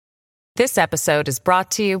This episode is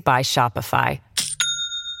brought to you by Shopify.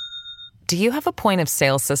 Do you have a point of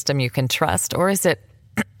sale system you can trust, or is it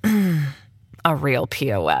a real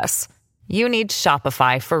POS? You need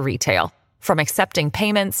Shopify for retail. From accepting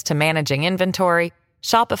payments to managing inventory,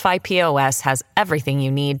 Shopify POS has everything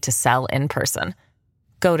you need to sell in person.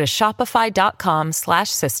 Go to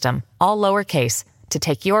shopify.com/system, all lowercase, to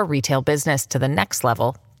take your retail business to the next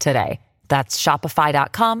level today. That's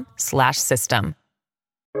shopify.com/system.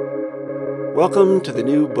 Welcome to the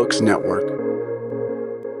New Books Network.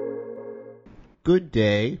 Good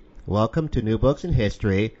day. Welcome to New Books in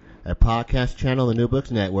History, a podcast channel on the New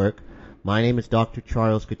Books Network. My name is Dr.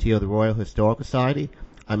 Charles Coutinho of the Royal Historical Society.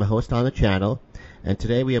 I'm a host on the channel, and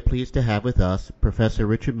today we are pleased to have with us Professor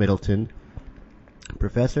Richard Middleton.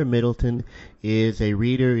 Professor Middleton is a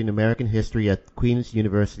reader in American history at Queen's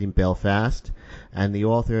University in Belfast and the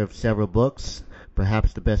author of several books,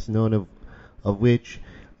 perhaps the best known of which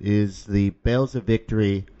is The Bells of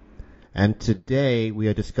Victory, and today we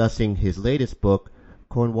are discussing his latest book,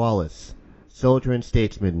 Cornwallis, Soldier and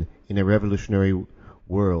Statesman in a Revolutionary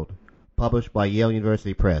World, published by Yale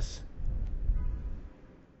University Press.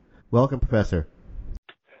 Welcome, Professor.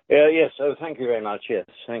 Yes, thank you very much. Yes,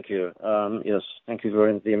 thank you. Thank you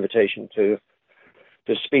for the invitation to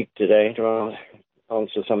speak today, to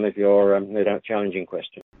answer some of your no doubt challenging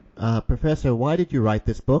questions. Professor, why did you write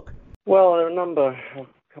this book? Well, there are a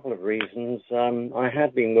couple of reasons. I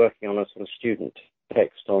had been working on a sort of student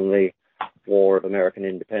text on the War of American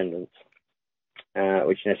Independence,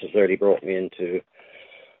 which necessarily brought me into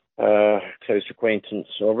close acquaintance,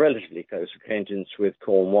 or relatively close acquaintance, with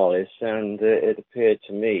Cornwallis, and it appeared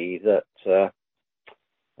to me that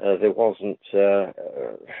there wasn't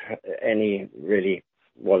any really,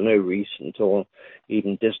 no recent or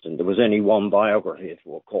even distant. There was only one biography of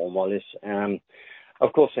Cornwallis.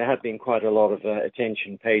 Of course, there had been quite a lot of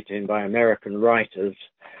attention paid to him by American writers,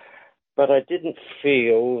 but I didn't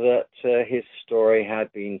feel that his story had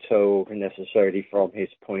been told necessarily from his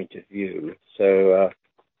point of view. So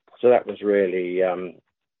that was really the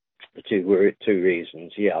two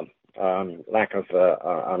reasons. Lack of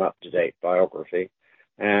an up-to-date biography,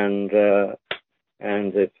 and the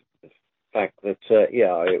fact that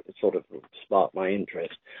it sort of sparked my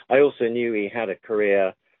interest. I also knew he had a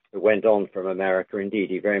career that went on from America. Indeed,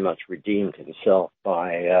 he very much redeemed himself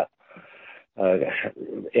by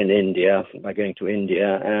in India, by going to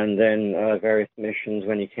India, and then various missions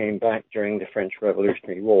when he came back during the French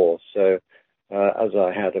Revolutionary War. So as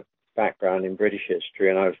I had a background in British history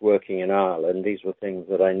and I was working in Ireland, these were things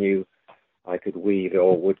that I knew I could weave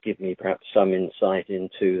or would give me perhaps some insight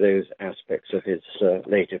into those aspects of his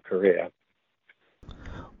later career.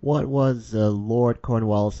 What was Lord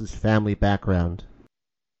Cornwallis's family background?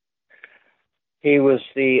 He was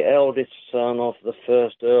the eldest son of the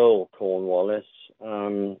first Earl Cornwallis.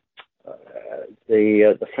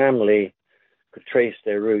 The family could trace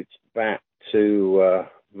their roots back to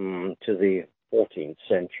the 14th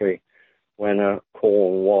century, when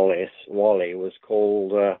Cornwallis Wally was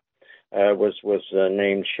called was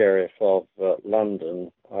named Sheriff of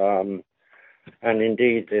London, and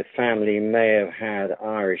indeed the family may have had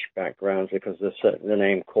Irish backgrounds, because the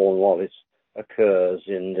name Cornwallis occurs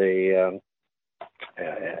in the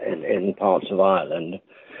in parts of Ireland.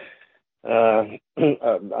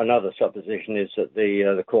 Another supposition is that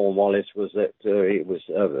the Cornwallis was that it was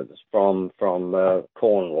from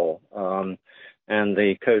Cornwall, and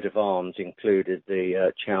the coat of arms included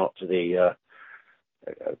the chout, what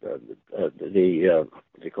do you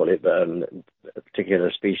call it, a particular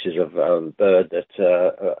species of bird that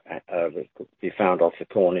could be found off the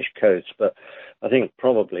Cornish coast. But I think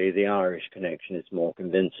probably the Irish connection is more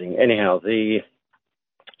convincing. Anyhow,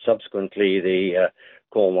 subsequently the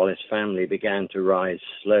Cornwallis family began to rise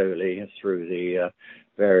slowly through the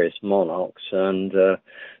various monarchs, and the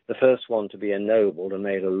first one to be ennobled and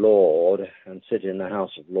made a lord and sit in the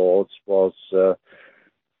House of Lords was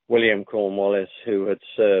William Cornwallis, who had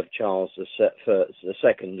served Charles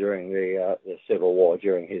II during the Civil War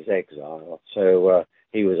during his exile. So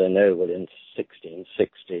he was ennobled in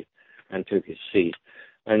 1660 and took his seat.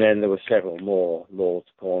 And then there were several more Lords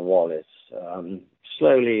Cornwallis,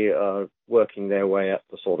 slowly working their way up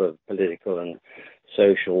the sort of political and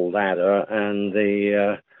social ladder. And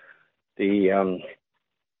the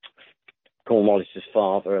Cornwallis's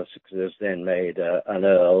father was then made an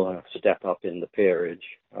earl, a step up in the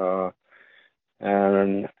peerage,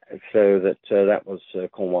 and so that was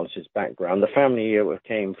Cornwallis's background. The family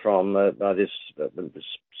came from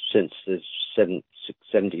since the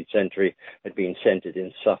 17th century had been centred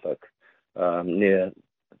in Suffolk, near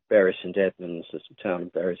Bury St Edmunds, the town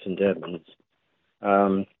of Bury St Edmunds.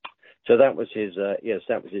 So that was his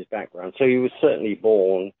that was his background. So he was certainly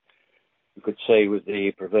born, you could say, with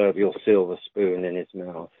the proverbial silver spoon in his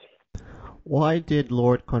mouth. Why did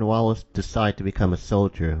Lord Cornwallis decide to become a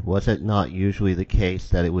soldier? Was it not usually the case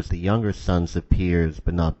that it was the younger sons of peers,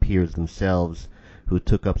 but not peers themselves, who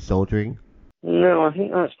took up soldiering? No, I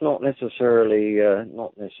think that's not necessarily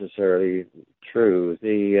true.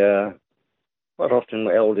 The quite often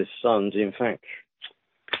the eldest sons, in fact,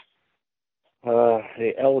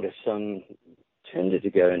 the eldest son tended to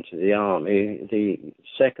go into the army. The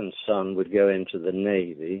second son would go into the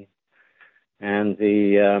navy, and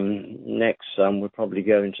the next son would probably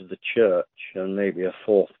go into the church, and maybe a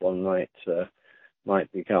fourth one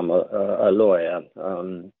might become a lawyer,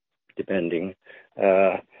 depending.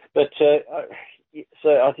 So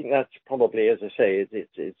I think that's probably, as I say,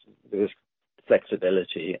 there was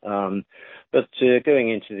flexibility. But going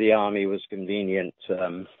into the army was convenient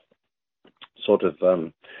sort of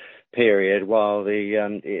period while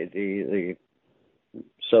the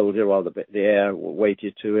soldier, while the heir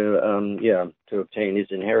waited to obtain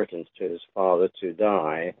his inheritance, to his father to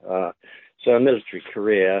die. So a military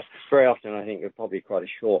career, very often I think probably quite a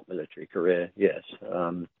short military career, yes,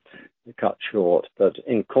 cut short. But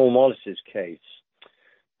in Cornwallis's case,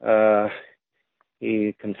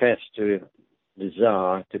 he confessed to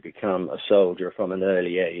desire to become a soldier from an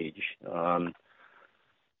early age.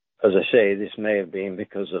 As I say, this may have been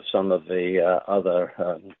because of some of the other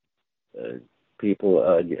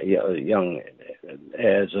people, young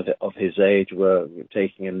heirs of his age, were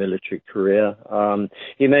taking a military career.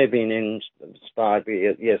 He may have been inspired,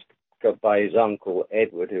 by his uncle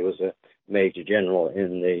Edward, who was a major general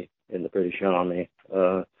in the British Army.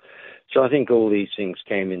 So I think all these things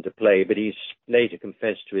came into play. But he later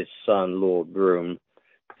confessed to his son, Lord Brougham,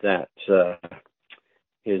 that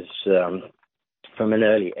from an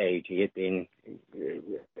early age he had been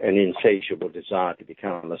an insatiable desire to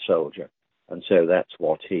become a soldier. And so that's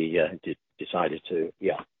what he decided to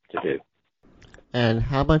do. And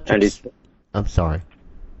how much? I'm sorry.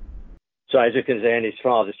 So as you can say, and his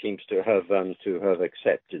father seems to have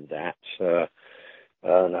accepted that,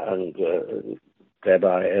 and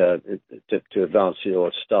thereby to advance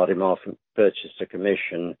or start him off and purchased a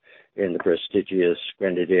commission in the prestigious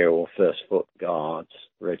Grenadier or First Foot Guards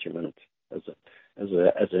Regiment as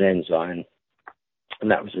an ensign,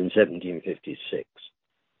 and that was in 1756.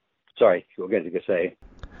 Sorry, you were going to say.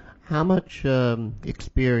 How much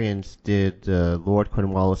experience did Lord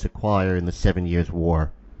Cornwallis acquire in the 7 Years'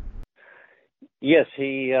 War? Yes,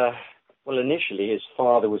 initially his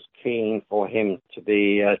father was keen for him to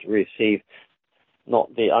receive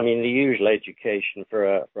the usual education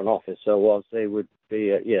for an officer was their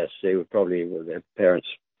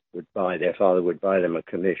father would buy them a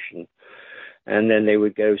commission. And then they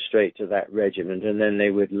would go straight to that regiment, and then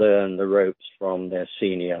they would learn the ropes from their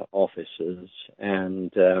senior officers.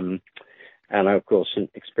 And of course,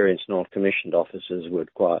 experienced non-commissioned officers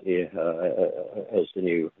would quietly, as the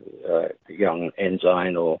new young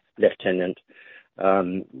ensign or lieutenant,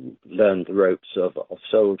 learn the ropes of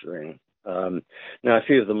soldiering. Now, a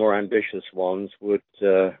few of the more ambitious ones would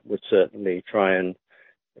certainly try and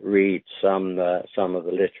read some of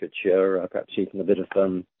the literature, perhaps even a bit of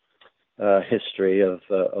history of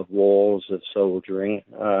wars, of soldiering,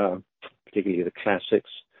 particularly the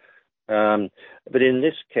classics. But in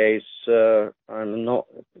this case, I'm not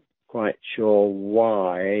quite sure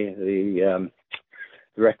why. The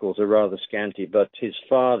records are rather scanty, but his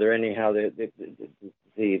father, anyhow,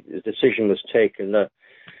 the decision was taken that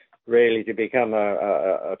really to become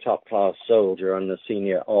a top-class soldier and a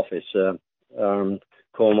senior officer,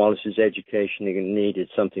 Cornwallis's education needed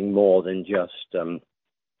something more than just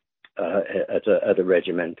at a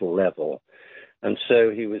regimental level, and so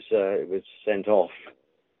he was sent off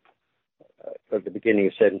at the beginning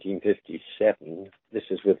of 1757. This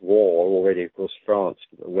is with war already, of course, France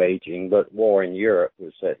waging, but war in Europe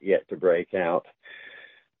was yet to break out.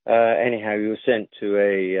 Anyhow, he was sent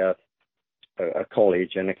to a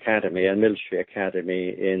college, an academy, a military academy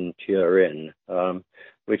in Turin,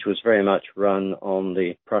 which was very much run on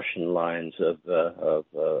the Prussian lines of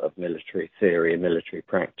military theory and military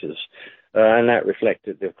practice, and that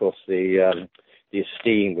reflected, of course, the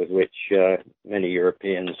esteem with which many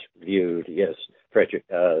Europeans viewed, Frederick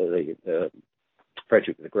the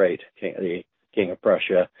Great, the King of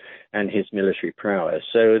Prussia, and his military prowess.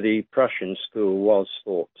 So the Prussian school was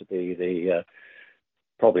thought to be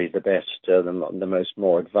probably the best, the most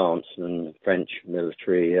more advanced than French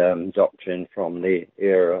military doctrine from the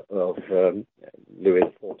era of Louis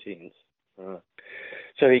XIV.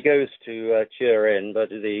 So he goes to Turin,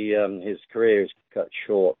 but his career is cut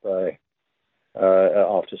short by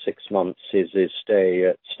after 6 months his stay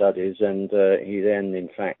at studies, and he then, in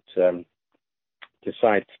fact,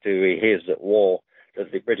 decides he hears that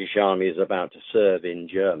the British Army is about to serve in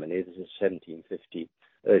Germany. This is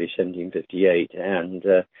early 1758, and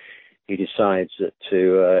he decides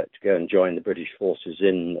to go and join the British forces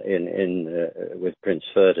with Prince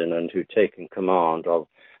Ferdinand, who'd taken command of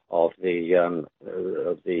the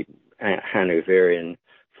Hanoverian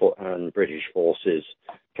and British forces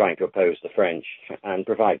trying to oppose the French and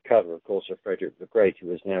provide cover, of course, of Frederick the Great, who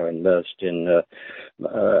was now immersed in a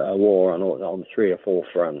war on 3 or 4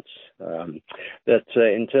 fronts. But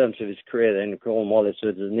in terms of his career, then Cornwallis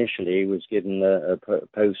initially was given a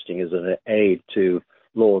posting as an aide to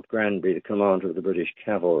Lord Granby, the commander of the British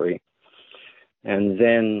cavalry, and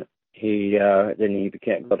then he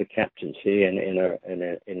got a captaincy in a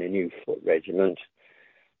new foot regiment.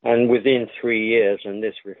 And within 3 years, and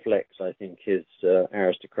this reflects, I think, his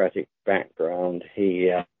aristocratic background, he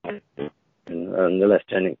and the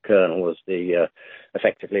lieutenant colonel was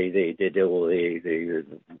effectively did all the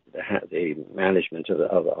management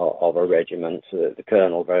of a regiment. The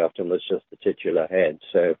colonel very often was just the titular head.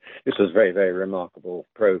 So this was very, very remarkable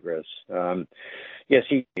progress. Yes,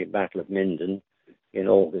 he did the Battle of Minden in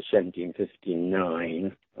August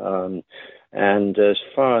 1759. And as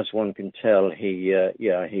far as one can tell, he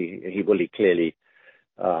clearly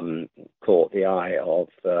caught the eye of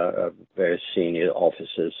various senior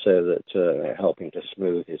officers, so that helping to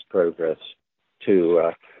smooth his progress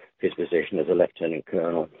to his position as a lieutenant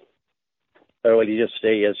colonel. Oh, well, you just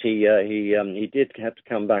say, yes, he did have to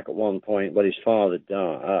come back at one point. Well, his father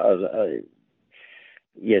died.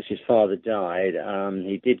 Yes, his father died.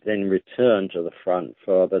 He did then return to the front,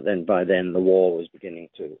 but then by then the war was beginning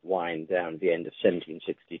to wind down at the end of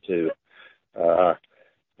 1762,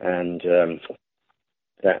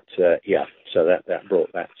 so that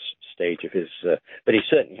brought that stage of his. But he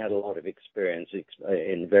certainly had a lot of experience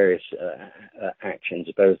in various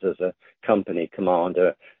actions, both as a company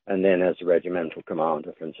commander and then as a regimental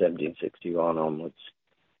commander from 1761 onwards.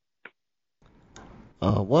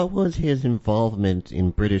 What was his involvement in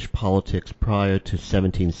British politics prior to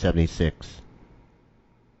 1776?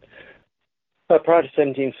 Prior to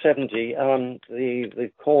 1770,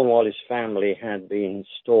 the Cornwallis family had been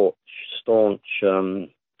staunch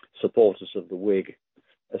supporters of the Whig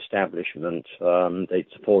establishment. They'd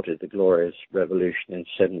supported the Glorious Revolution in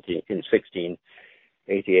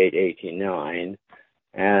 1688-89,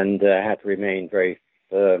 and had remained very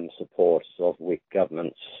firm supporters of Whig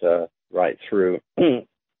governments right through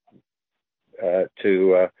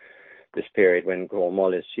to this period when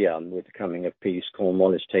Cornwallis, with the coming of peace,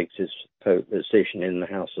 Cornwallis takes his position in the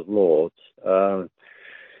House of Lords.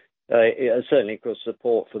 Certainly, of course,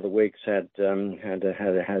 support for the Whigs had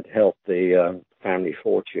helped the family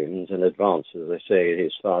fortunes and advance. As I say,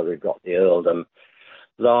 his father had got the earldom,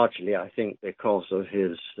 largely, I think, because of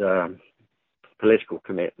his political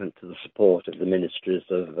commitment to the support of the ministries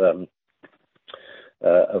of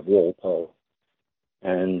Walpole.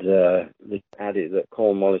 And they added that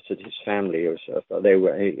Cornwallis and his family,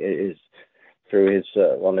 through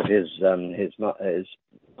one of his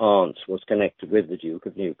aunts was connected with the Duke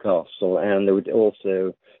of Newcastle, and there were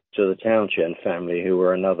also to the Townshend family, who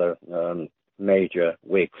were another major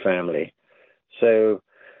Whig family. So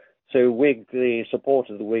the support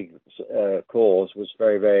of the Whig cause was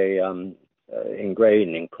very, very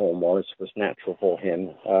ingrained in Cornwallis. It was natural for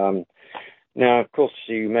him. Now, of course,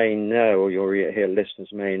 you may know, or your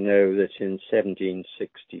listeners may know, that in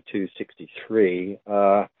 1762-63,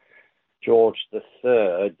 George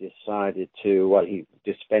III decided he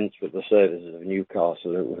dispensed with the services of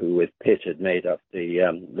Newcastle, who with Pitt had made up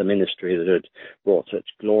the ministry that had brought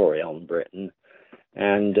such glory on Britain,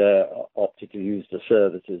 and opted to use the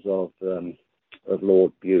services of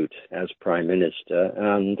Lord Bute as Prime Minister.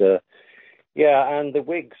 And the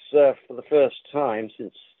Whigs, for the first time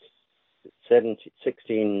since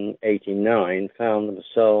 1689, found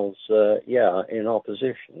themselves in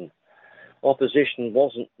opposition. Opposition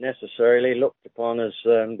wasn't necessarily looked upon as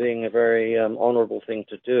being a very honourable thing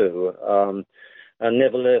to do. And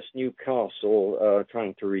nevertheless, Newcastle,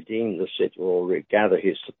 trying to redeem the city or gather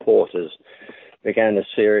his supporters, began a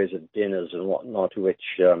series of dinners and whatnot,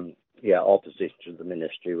 which opposition to the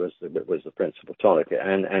ministry was the principal tonic.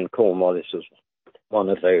 And Cornwallis was one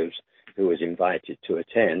of those who was invited to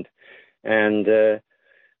attend. And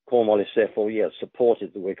Cornwallis, therefore,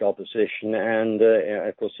 supported the Whig opposition, and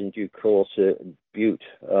of course, in due course,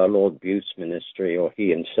 Lord Bute's ministry, or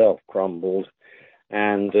he himself, crumbled,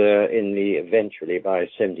 and eventually, by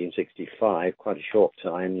 1765, quite a short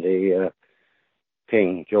time, the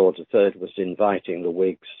King George III was inviting the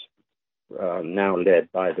Whigs now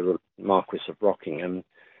led by the Marquis of Rockingham,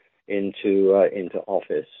 into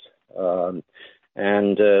office.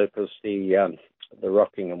 And because the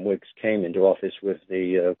Rockingham Whigs came into office with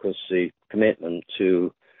the commitment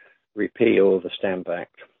to repeal the Stamp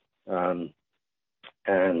Act,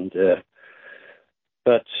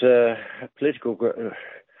 but political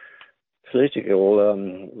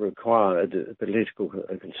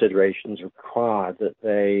considerations required that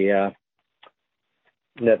they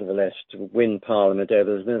nevertheless to win Parliament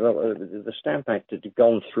over. The Stamp Act had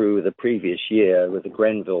gone through the previous year with the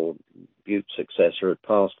Grenville Butte successor had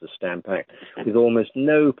passed the Stamp Act with almost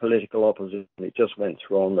no political opposition. It just went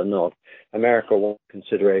through on the nod. America wanted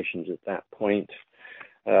considerations at that point.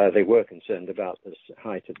 They were concerned about the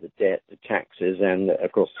height of the debt, the taxes, and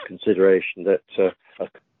of course the consideration that a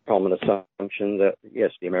common assumption that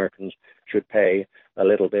yes, the Americans should pay a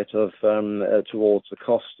little bit of towards the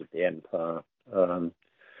cost of the empire.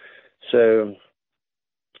 So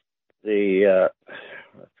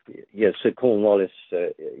Cornwallis,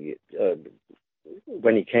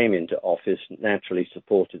 when he came into office, naturally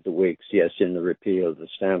supported the Whigs, yes, in the repeal of the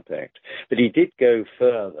Stamp Act. But he did go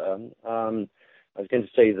further. I was going to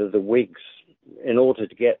say that the Whigs, in order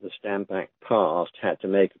to get the Stamp Act passed, had to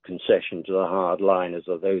make a concession to the hardliners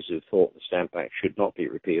or those who thought the Stamp Act should not be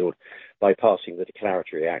repealed by passing the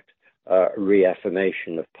Declaratory Act,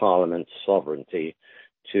 reaffirmation of Parliament's sovereignty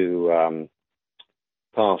to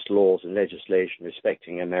pass laws and legislation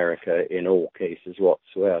respecting America in all cases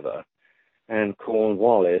whatsoever. And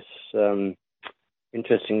Cornwallis,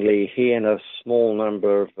 interestingly, he and a small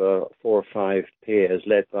number of 4 or 5 peers,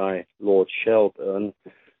 led by Lord Shelburne,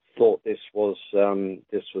 thought this was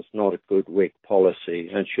not a good Whig policy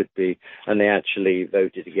and should be, and they actually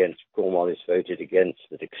Cornwallis voted against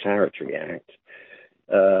the Declaratory Act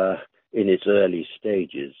in its early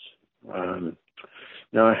stages.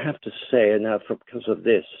 Now, I have to say, because of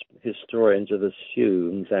this, historians have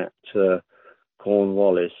assumed that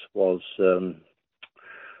Cornwallis was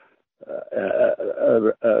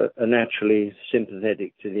naturally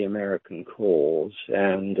sympathetic to the American cause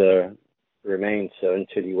and remained so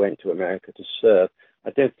until he went to America to serve. I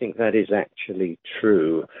don't think that is actually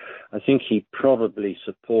true. I think he probably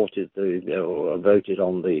supported or voted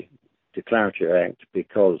on the Declaratory Act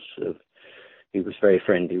because he was very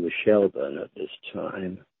friendly with Shelburne at this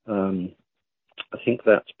time. I think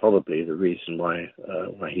that's probably the reason why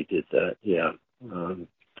he did that. Yeah,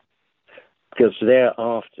 because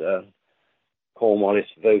thereafter Cornwallis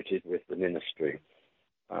voted with the Ministry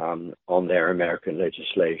on their American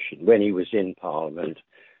legislation when he was in Parliament,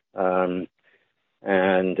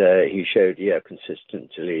 and he showed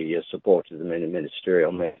consistently supported them in the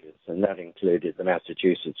ministerial measures, and that included the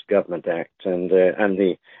Massachusetts Government Act and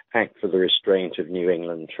the Act for the Restraint of New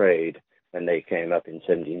England Trade when they came up in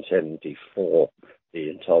 1774, the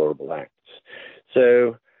Intolerable Acts.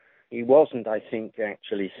 So he wasn't, I think,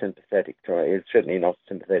 actually sympathetic to, certainly not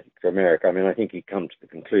sympathetic to America. I mean, I think he'd come to the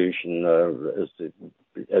conclusion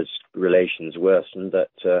as relations worsened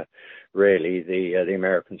that really the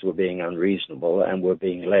Americans were being unreasonable and were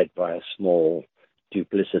being led by a small,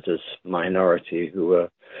 duplicitous minority who were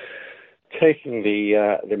taking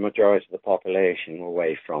the majority of the population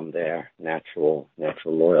away from their natural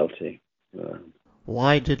loyalty.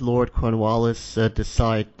 Why did Lord Cornwallis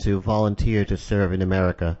decide to volunteer to serve in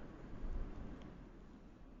America?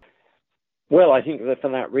 Well, I think that for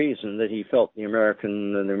that reason, that he felt the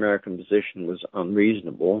American position was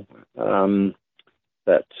unreasonable,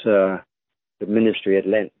 that the ministry had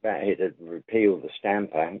lent back, it had repealed the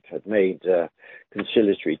Stamp Act, had made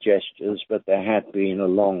conciliatory gestures, but there had been a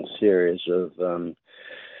long series of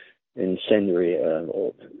incendiary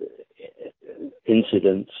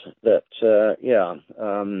incidents that, that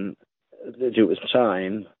it was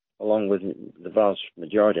time, along with the vast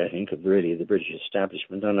majority, I think, of really the British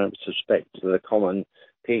establishment, and I suspect to the common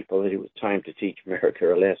people, that it was time to teach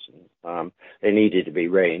America a lesson. They needed to be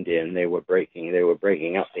reined in. They were breaking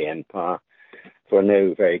up the empire for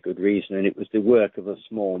no very good reason, and it was the work of a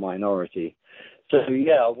small minority. So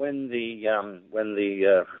when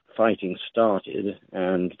the fighting started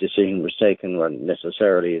and decision was taken, wasn't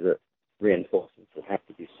necessarily that reinforcements would have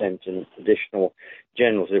to be sent and additional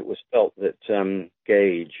generals, it was felt that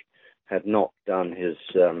Gage had not done his,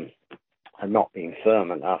 had not been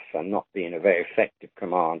firm enough and not been a very effective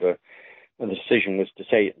commander. And the decision was to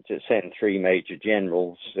send 3 major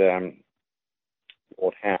generals,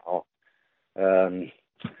 Lord Howe,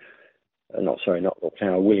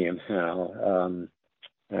 William Howe,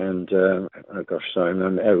 and of course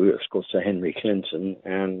Sir Henry Clinton,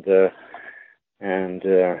 and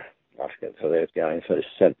I forget for those guys. So it's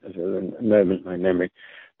sent for a moment my memory.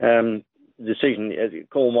 decision,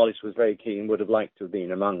 Cornwallis was very keen, would have liked to have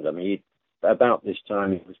been among them. About this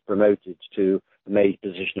time, he was promoted to the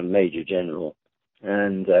position of Major General,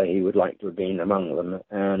 and he would like to have been among them.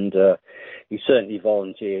 And he certainly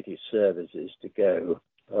volunteered his services to go.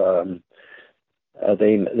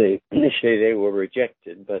 Initially they were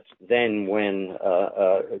rejected, but then when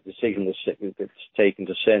a decision was taken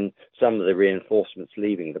to send some of the reinforcements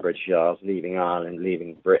leaving the British Isles, leaving Ireland,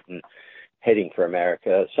 leaving Britain, heading for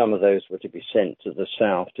America, some of those were to be sent to the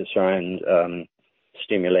south to try and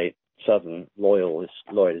stimulate southern loyalists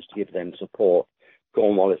to give them support.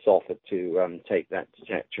 Cornwallis offered to take that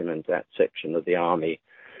detachment, that section of the army,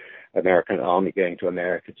 American army going to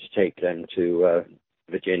America, to take them to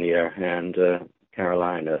Virginia and the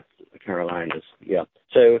Carolinas. Yeah.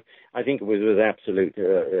 So I think it was with absolute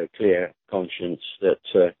clear conscience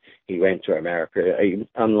that he went to America.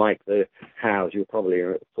 Unlike the Howes, you probably,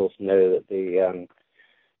 of course, know that the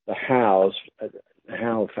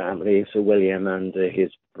Howe family, Sir William and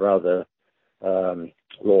his brother,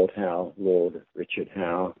 Lord Richard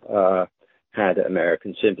Howe, had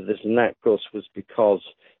American sympathies, and that, of course, was because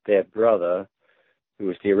their brother, who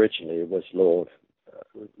was was Lord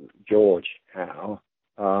George Howe,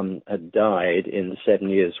 had died in the 7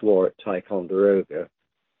 Years' War at Ticonderoga,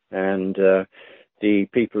 and the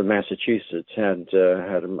people of Massachusetts had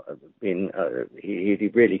been. He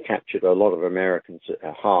really captured a lot of Americans'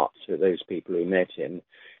 hearts with those people who met him,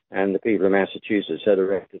 and the people of Massachusetts had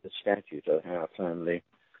erected a statue to the Howe family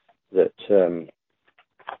that,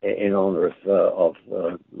 in honor of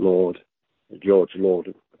Lord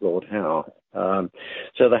Howe.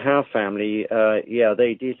 So the Howe family,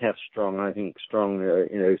 they did have strong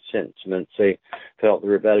sentiments. They felt the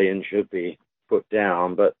rebellion should be put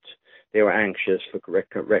down, but they were anxious for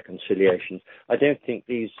reconciliation. I don't think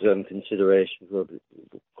these considerations were.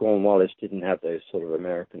 Cornwallis didn't have those sort of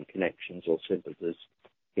American connections or sympathies.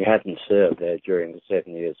 He hadn't served there during the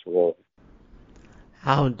 7 Years' War.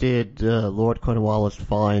 How did Lord Cornwallis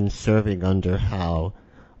find serving under Howe,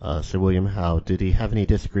 Sir William Howe? Did he have any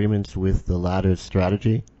disagreements with the latter's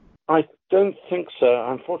strategy? I don't think so.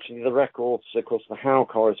 Unfortunately, the records, of course, the Howe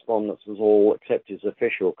correspondence was all except his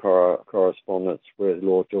official correspondence with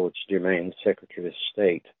Lord George Germain, Secretary of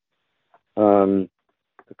State. The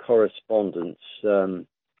correspondence, there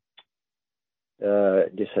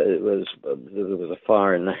was a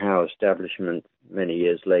fire in the Howe establishment many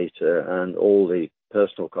years later, and all the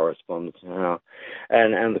personal correspondence now,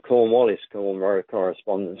 and the Cornwallis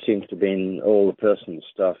correspondence seems to have been all the personal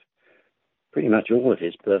stuff. Pretty much all of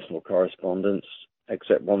his personal correspondence,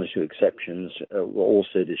 except one or two exceptions, were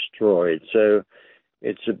also destroyed. So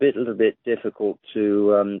it's a little bit difficult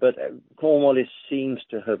to. But Cornwallis seems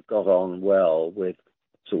to have got on well with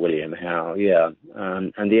Sir William Howe. Yeah,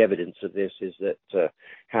 and the evidence of this is that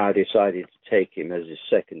Howe decided to take him as his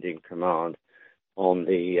second in command on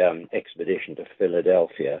the expedition to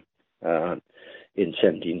Philadelphia in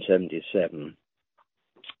 1777.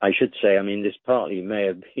 I should say, this partly may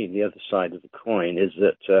have been the other side of the coin, is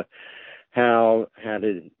that Howe had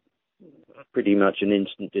pretty much an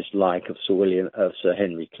instant dislike of Sir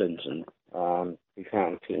Henry Clinton. He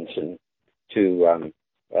found Clinton trying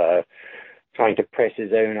to press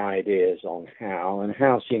his own ideas on Howe, and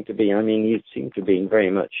Howe seemed to be, very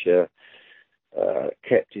much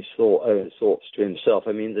kept his thoughts to himself.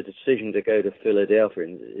 The decision to go to Philadelphia,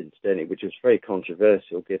 incidentally, which was very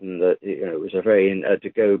controversial, given that it was to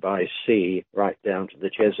go by sea right down to the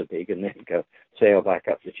Chesapeake and then sail back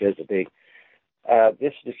up the Chesapeake.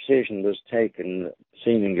 This decision was taken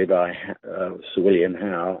seemingly by Sir William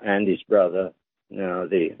Howe and his brother, now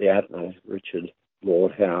the Admiral Richard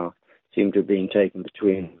Lord Howe, seemed to have been taken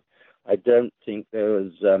between them. I don't think there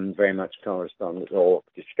was very much correspondence or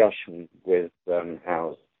discussion with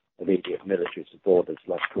Howe's immediate military supporters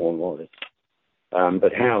like Cornwallis.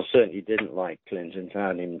 But Howe certainly didn't like Clinton,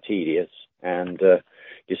 found him tedious, and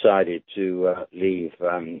decided to leave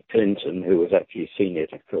Clinton, who was actually senior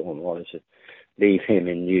to Cornwallis, leave him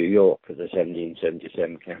in New York for the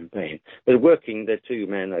 1777 campaign. But working, the two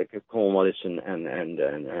men, like Cornwallis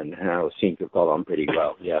and Howe, seemed to have got on pretty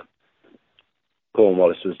well, yeah.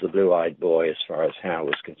 Cornwallis was the blue-eyed boy as far as Howe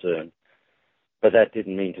was concerned. But that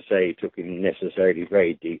didn't mean to say he took him necessarily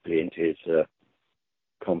very deeply into his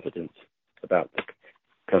confidence about the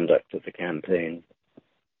conduct of the campaign.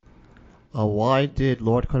 Why did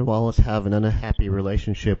Lord Cornwallis have an unhappy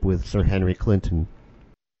relationship with Sir Henry Clinton?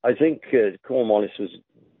 I think Cornwallis was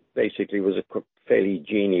a fairly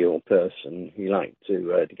genial person. He liked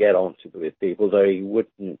to get on with people, though he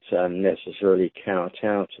wouldn't necessarily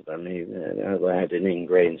kowtow to them. He had an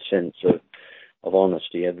ingrained sense of of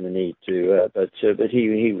honesty and the need to, but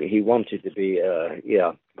he wanted to be,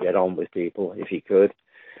 get on with people if he could.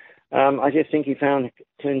 I just think he found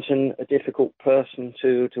Clinton a difficult person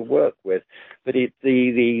to work with. But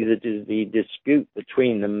the dispute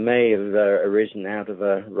between them may have arisen out of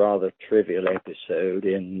a rather trivial episode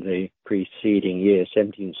in the preceding year,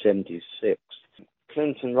 1776.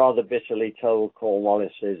 Clinton rather bitterly told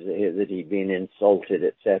Cornwallis that he'd been insulted,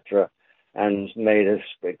 etc., and made an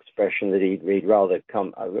expression that he'd rather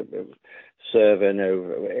serve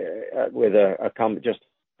with a company, just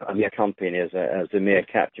be a company as a mere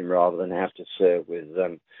captain rather than have to serve with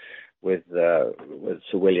Sir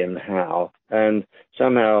William Howe. And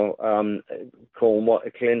somehow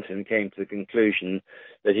Clinton came to the conclusion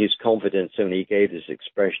that his confidence only gave this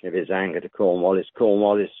expression of his anger to Cornwallis.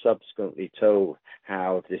 Cornwallis subsequently told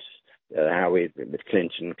Howe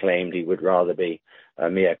Clinton claimed he would rather be a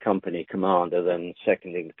mere company commander than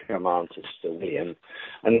seconding the command to Sir William,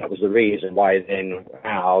 and that was the reason why then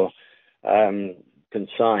Howe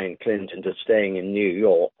consigned Clinton to staying in New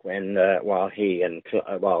York while he and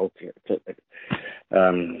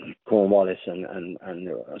Cornwallis and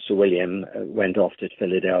Sir William went off to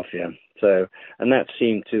Philadelphia. So, and that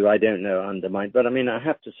seemed to, I don't know, undermine. But I mean, I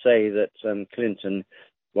have to say that Clinton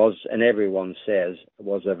was, and everyone says,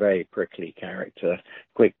 was a very prickly character,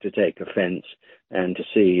 quick to take offence and to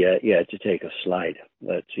see, to take a slight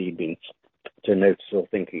that he'd been, to notice or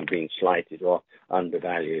think he'd been slighted or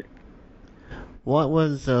undervalued. What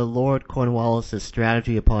was Lord Cornwallis's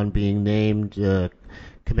strategy upon being named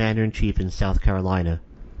Commander-in-Chief in South Carolina?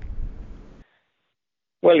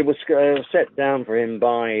 Well, it was set down for him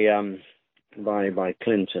by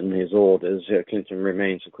Clinton, his orders. Clinton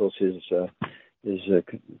remains, of course, his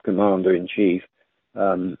commander-in-chief.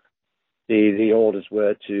 The orders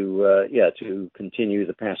were to continue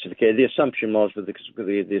the pacification. The assumption was with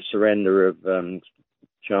the surrender of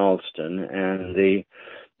Charleston and the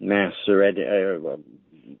mass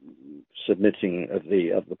submitting of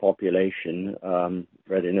the population,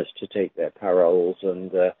 readiness to take their paroles, and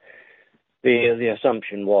the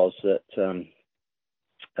assumption was that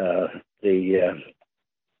the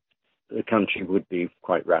country would be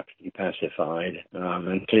quite rapidly pacified.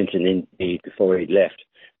 And Clinton, indeed, before he left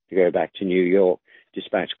to go back to New York,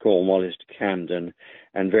 dispatched Cornwallis to Camden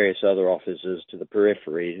and various other officers to the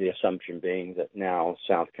periphery, the assumption being that now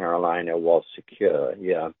South Carolina was secure.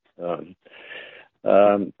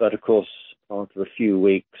 But of course, after a few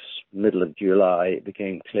weeks, middle of July, it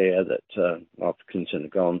became clear that after Clinton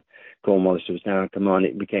had gone, Cornwallis was now in command.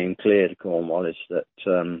 It became clear to Cornwallis that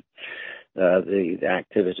the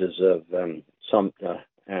activities of Sumter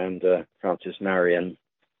and Francis Marion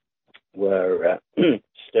were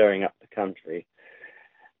stirring up the country.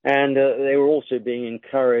 And they were also being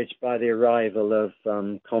encouraged by the arrival of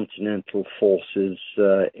continental forces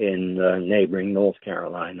in neighboring North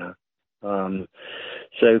Carolina.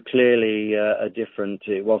 So clearly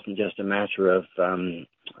it wasn't just a matter of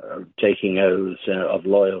taking oaths of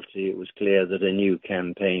loyalty. It was clear that a new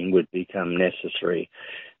campaign would become necessary.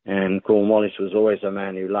 And Cornwallis was always a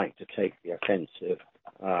man who liked to take the offensive.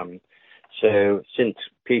 So since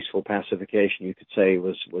peaceful pacification, you could say,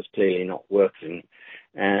 was clearly not working,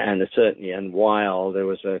 and certainly, and while there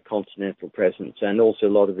was a continental presence, and also a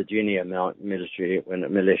lot of Virginia militia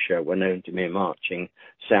were known to be marching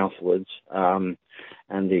southwards, and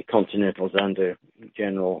the Continentals under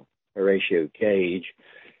General Horatio Gates,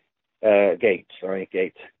 it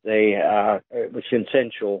was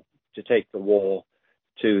essential to take the war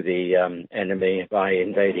to the enemy by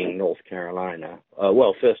invading North Carolina.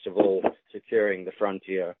 First of all, securing the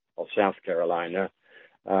frontier of South Carolina,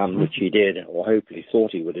 which he did, or hopefully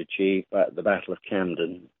thought he would achieve, at the Battle of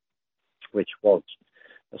Camden, which was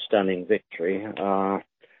a stunning victory.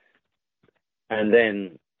 And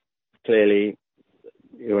then, clearly,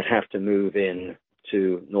 you would have to move in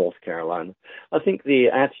to North Carolina. I think the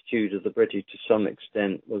attitude of the British, to some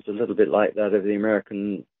extent, was a little bit like that of the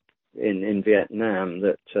American in Vietnam,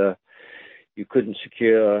 that you couldn't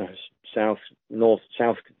secure South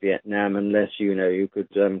Vietnam unless you could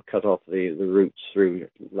cut off the routes through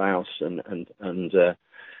Laos and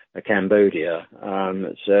Cambodia.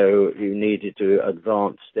 So you needed to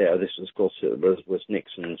advance there. This was, of course, was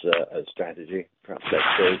Nixon's strategy, perhaps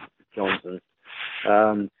let's say Johnson.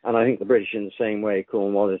 And I think the British, in the same way,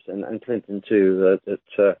 Cornwallis and Clinton too,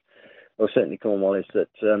 or certainly Cornwallis, that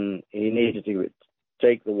he needed to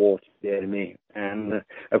take the war to the enemy. And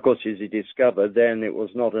of course, as he discovered, then it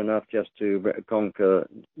was not enough just to conquer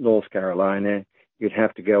North Carolina. You'd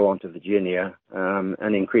have to go on to Virginia,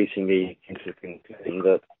 and increasingly into concluding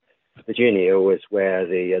that Virginia was where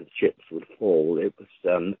the chips would fall. It was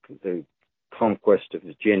the conquest of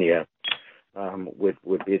Virginia would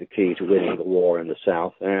be the key to winning the war in the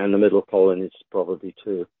South, and the middle colonies probably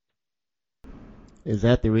too. Is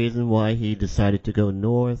that the reason why he decided to go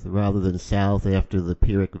north rather than south after the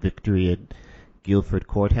Pyrrhic victory at Guilford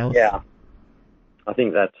Courthouse? Yeah, I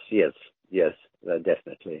think that's, yes,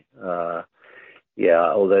 definitely.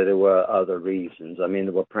 Although there were other reasons. I mean,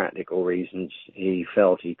 there were practical reasons. He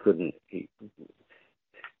felt he couldn't. He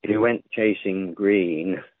went chasing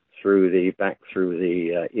Greene back through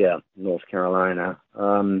the North Carolina,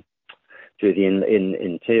 to the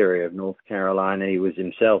interior of North Carolina. He would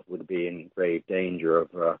be in grave danger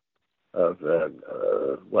of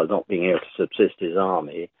not being able to subsist his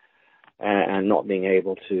army, and not being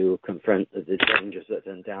able to confront the dangers that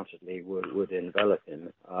undoubtedly would envelop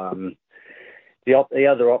him. The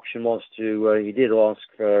other option was he did ask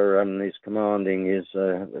for his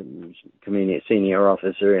senior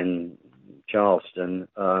officer in Charleston,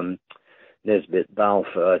 Nesbitt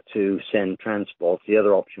Balfour, to send transports. The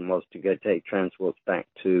other option was to take transports back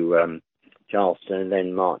to Charleston and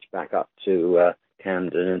then march back up to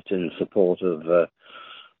Camden in support of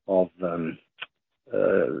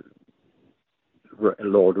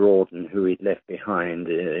Lord Rawdon, who he'd left behind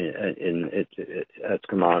as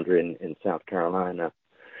commander in South Carolina.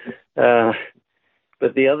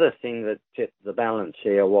 But the other thing that tipped the balance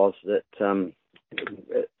here was that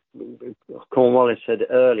Cornwallis had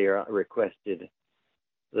earlier requested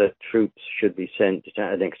that troops should be sent,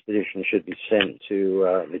 an expedition should be sent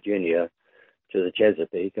to Virginia, to the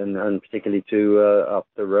Chesapeake, and particularly up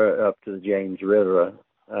to the James River,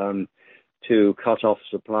 to cut off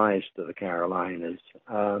supplies to the Carolinas.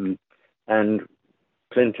 And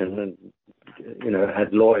Clinton,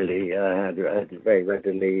 had loyally, had very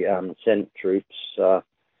readily sent troops,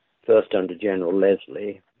 first under General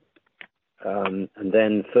Leslie, and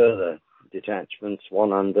then further detachments,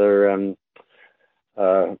 one under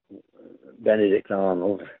Benedict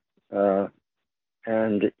Arnold,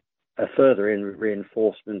 and a further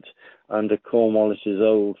reinforcement under Cornwallis's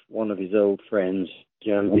one of his old friends,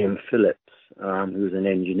 William Phillips, who was an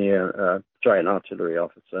engineer, an artillery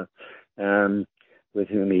officer, with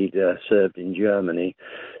whom he'd served in Germany.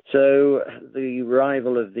 So the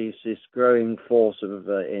arrival of this growing force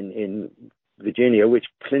in Virginia, which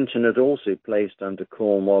Clinton had also placed under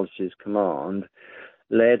Cornwallis's command,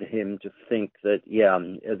 led him to think that,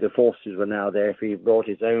 the forces were now there. If he brought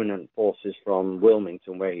his own forces from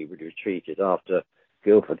Wilmington, where he would retreated after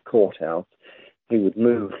Guilford Courthouse, he would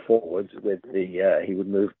move forwards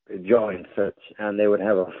join Fitz, and they would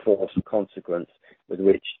have a force of consequence with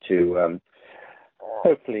which to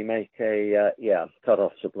hopefully make cut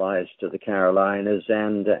off supplies to the Carolinas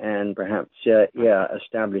and perhaps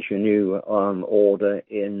establish a new order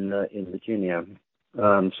in Virginia.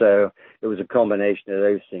 So it was a combination of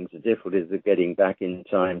those things, the difficulties of getting back in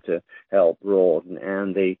time to help Rawdon,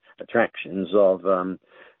 and the attractions of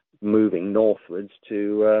moving northwards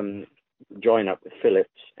to join up with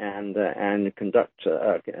Phillips and conduct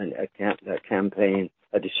a campaign,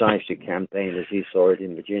 a decisive campaign as he saw it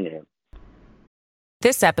in Virginia.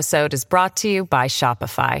 This episode is brought to you by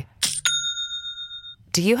Shopify.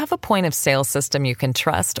 Do you have a point of sale system you can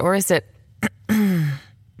trust, or is it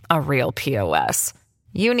a real POS?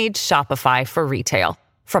 You need Shopify for retail.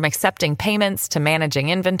 From accepting payments to managing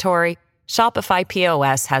inventory, Shopify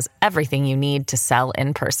POS has everything you need to sell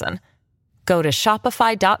in person. Go to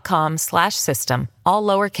shopify.com/system, all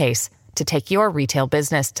lowercase, to take your retail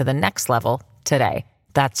business to the next level today.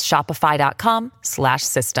 That's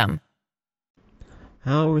shopify.com/system.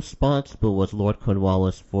 How responsible was Lord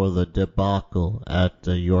Cornwallis for the debacle at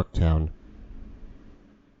Yorktown?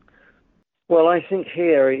 Well, I think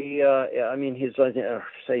here,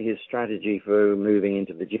 his strategy for moving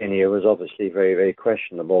into Virginia was obviously very, very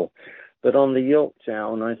questionable. But on the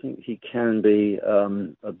Yorktown, I think he can be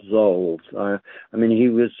absolved. He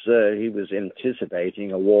was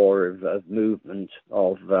anticipating a war of movement,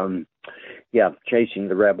 of chasing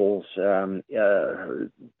the rebels.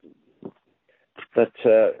 But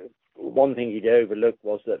one thing he'd overlooked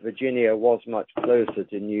was that Virginia was much closer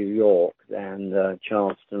to New York than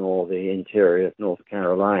Charleston or the interior of North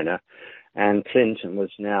Carolina, and Clinton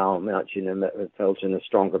was now felt in a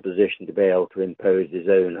stronger position to be able to impose his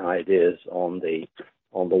own ideas on the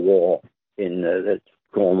war that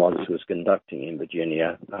Cornwallis was conducting in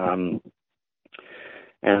Virginia.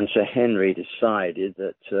 And Sir Henry decided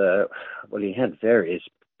that he had various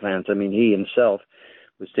plans. He himself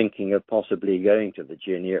was thinking of possibly going to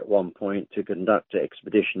Virginia at one point to conduct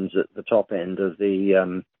expeditions at the top end of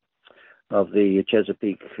the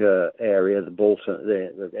Chesapeake area,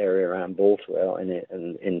 the area around Baltimore, and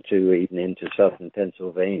into southern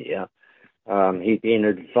Pennsylvania, He'd been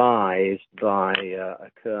advised by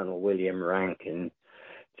Colonel William Rankin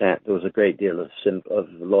that there was a great deal of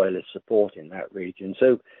loyalist support in that region.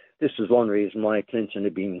 So this was one reason why Clinton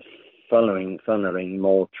had been funneling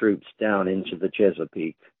more troops down into the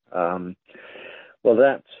Chesapeake. Well,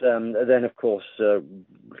 then of course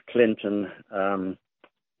Clinton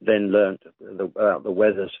then learned about the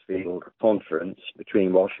Wethersfield Conference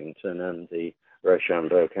between Washington and the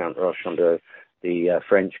Count Rochambeau, the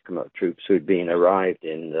French troops who'd been arrived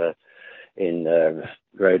in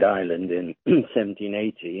Rhode Island in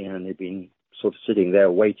 1780, and they'd been sort of sitting there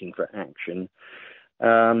waiting for action.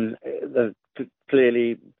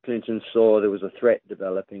 Clearly, Clinton saw there was a threat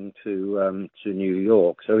developing to New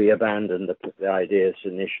York, so he abandoned the ideas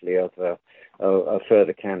initially of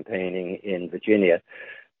further campaigning in Virginia.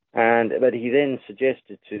 But he then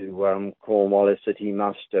suggested to Cornwallis that he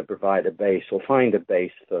must provide a base or find a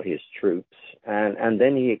base for his troops, and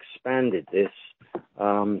then he expanded this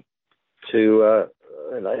to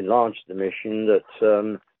enlarge the mission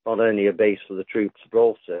that not only a base for the troops but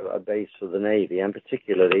also a base for the Navy, and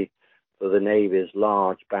particularly for the Navy's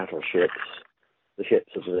large battleships, the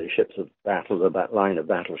ships of battle, the line of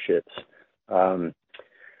battleships. Now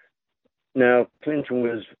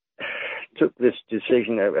Clinton took this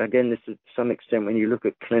decision. Again, this is to some extent, when you look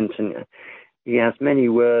at Clinton, he has many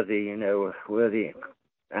worthy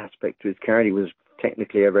aspects to his character. He was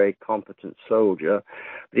technically a very competent soldier,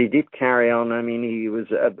 but he did carry on. I mean, he was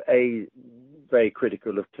very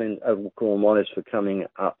critical of Cornwallis for coming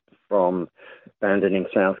up from abandoning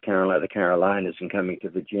South Carolina, the Carolinas, and coming to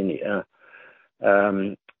Virginia.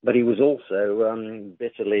 But he was also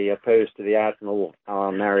bitterly opposed to the Admiral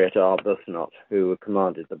Marriott Arbuthnot, who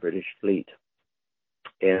commanded the British fleet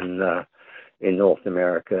in North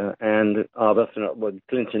America. And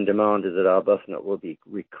Clinton demanded that Arbuthnot would be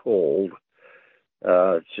recalled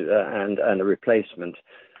and a replacement.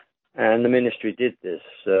 And the ministry did this,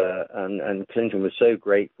 and Clinton was so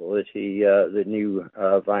grateful that the new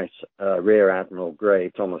Rear Admiral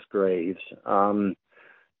Thomas Graves,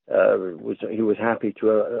 he was happy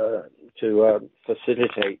to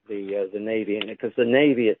facilitate the Navy, because the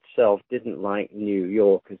Navy itself didn't like New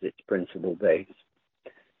York as its principal base.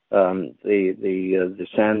 The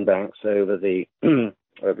sandbanks over the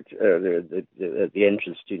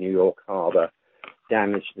entrance to New York Harbor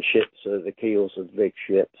damaged the ships, the keels of the big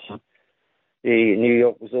ships. New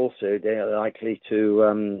York was also likely to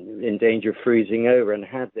in danger of freezing over, and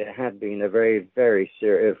there had been a very, very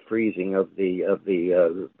serious freezing of the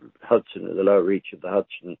Hudson, the lower reach of the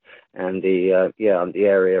Hudson, and the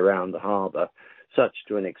area around the harbor, such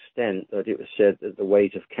to an extent that it was said that the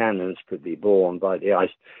weight of cannons could be borne by the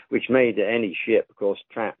ice, which made any ship, of course,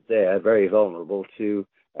 trapped there very vulnerable to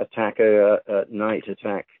attack at night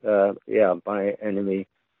by enemy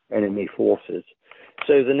forces.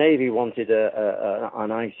 So the Navy wanted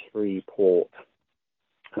an ice-free port,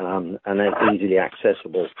 and an easily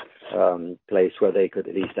accessible place where they could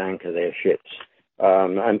at least anchor their ships,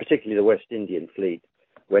 and particularly the West Indian Fleet,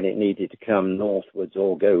 when it needed to come northwards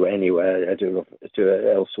or go anywhere to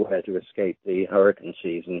elsewhere to escape the hurricane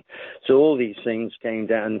season. So all these things came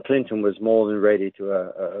down, and Clinton was more than ready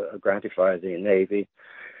to gratify the Navy.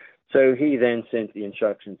 So he then sent the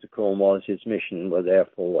instructions to Cornwallis. His mission were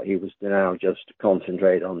therefore he was now just to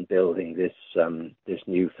concentrate on building this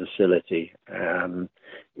new facility at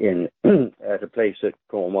a place that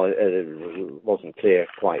Cornwallis wasn't clear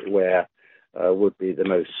quite where would be the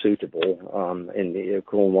most suitable.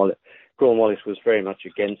 Cornwallis was very much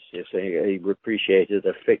against this. He appreciated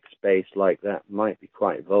a fixed base like that might be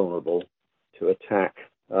quite vulnerable to attack.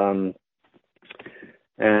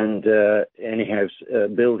 Anyhow,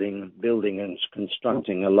 building and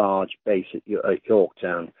constructing a large base at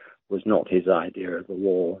Yorktown was not his idea of the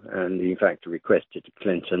war, and in fact requested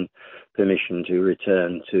Clinton permission to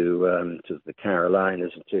return to the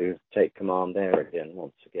Carolinas and to take command there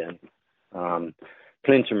once again.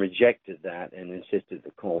 Clinton rejected that and insisted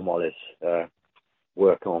that Cornwallis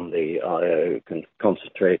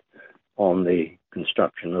concentrate on the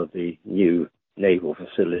construction of the new naval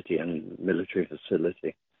facility and military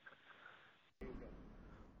facility.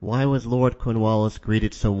 Why was Lord Cornwallis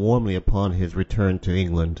greeted so warmly upon his return to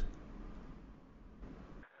England?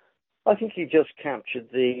 I think he just captured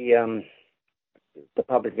the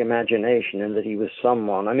public imagination, and that he was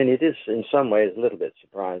someone. I mean, it is in some ways a little bit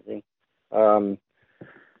surprising.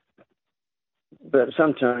 But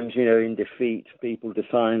sometimes, in defeat, people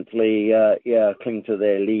defiantly cling to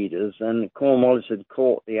their leaders. And Cornwallis had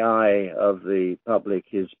caught the eye of the public.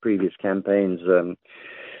 His previous campaigns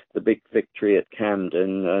the big victory at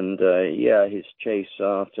Camden, and his chase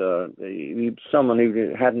after someone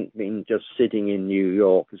who hadn't been just sitting in New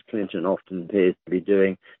York, as Clinton often appears to be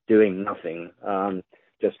doing nothing,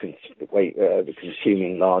 just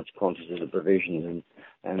consuming large quantities of provisions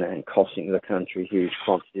and costing the country huge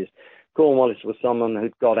quantities. Cornwallis was someone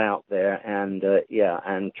who'd got out there and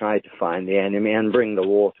tried to find the enemy and bring the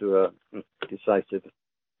war to a decisive,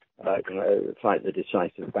 fight the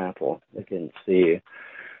decisive battle against the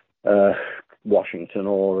Washington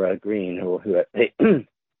or Greene,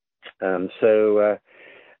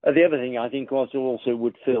 the other thing I think was also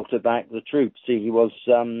would filter back the troops. See, he was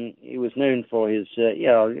known for his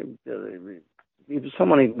he was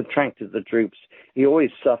someone who attracted the troops. He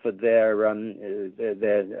always suffered their own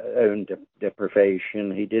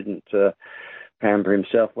deprivation. He didn't pamper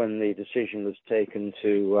himself when the decision was taken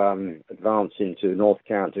to advance into North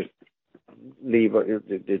Carolina, to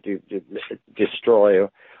destroy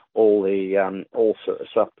all the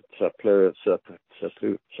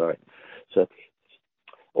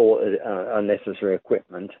unnecessary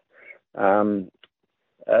equipment.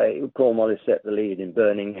 Cornwallis set the lead in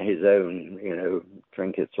burning his own,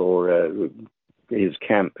 trinkets or his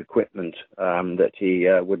camp equipment that he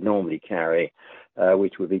would normally carry,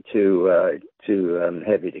 which would be too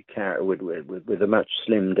heavy to carry with a much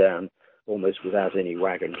slimmed down, almost without any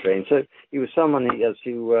wagon train. So he was someone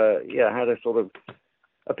who had a sort of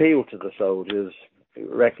appeal to the soldiers,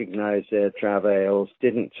 recognized their travails,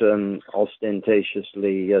 didn't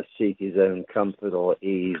ostentatiously seek his own comfort or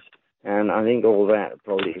ease. And I think all that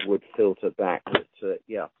probably would filter back that,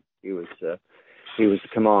 he was the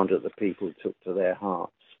commander that the people took to their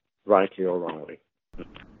hearts, rightly or wrongly.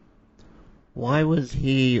 Why was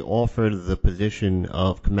he offered the position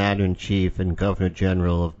of Commander-in-Chief and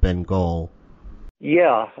Governor-General of Bengal?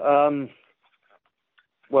 Yeah, well,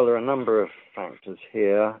 there are a number of factors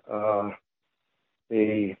here.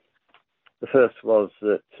 The first was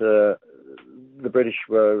that the British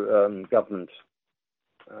government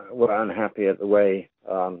were unhappy at the way,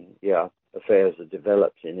 affairs had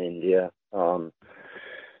developed in India.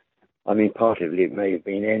 Partly it may have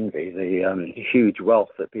been envy, the huge wealth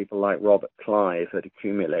that people like Robert Clive had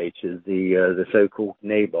accumulated, the so-called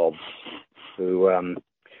nabobs who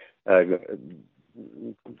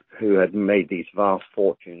had made these vast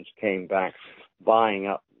fortunes, came back buying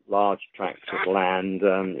up large tracts of land,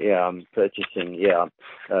 purchasing,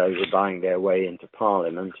 buying their way into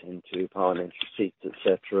Parliament, into parliamentary seats,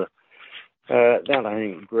 etc. That, I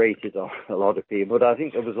think, grated a lot of people. But I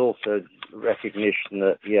think there was also recognition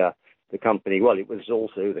that, the company,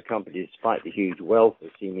 despite the huge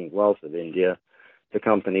seeming wealth of India, the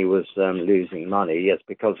company was losing money, yes,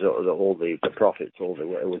 because of all the profits,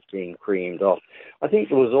 was being creamed off. I think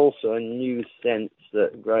there was also a new sense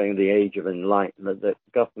that, growing the age of enlightenment, that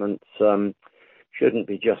governments shouldn't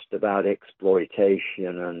be just about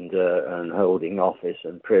exploitation and holding office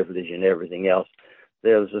and privilege and everything else.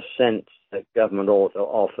 There was a sense that government ought to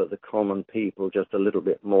offer the common people just a little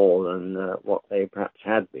bit more than what they perhaps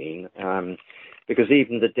had been. Because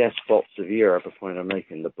even the despots of Europe, a point I make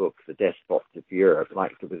in the book, the despots of Europe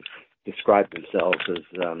like to describe themselves as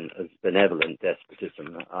benevolent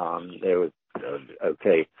despotism. They were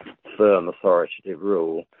firm authoritative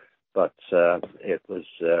rule, but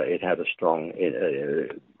it had a strong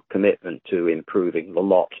commitment to improving the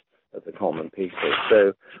lot of the common people.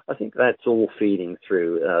 So I think that's all feeding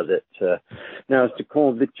through. Now, as to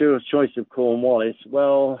the choice of Cornwallis,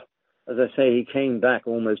 well, as I say, he came back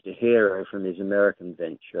almost a hero from his American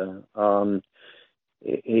venture.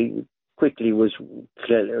 He quickly was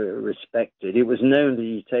clearly respected. It was known that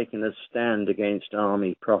he'd taken a stand against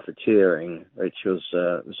army profiteering, which was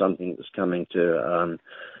something that was coming to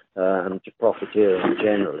profiteering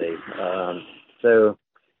generally. So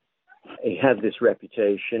he had this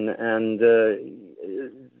reputation, and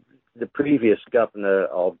the previous governor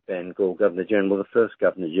of Bengal, Governor-General, the first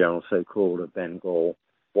Governor-General, so-called, of Bengal,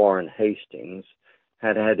 Warren Hastings,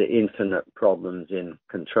 had infinite problems in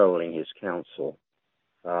controlling his council.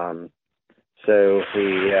 So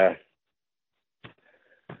he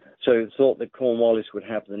thought that Cornwallis would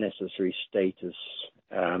have the necessary status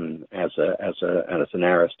as an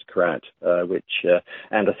aristocrat,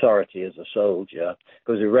 and authority as a soldier,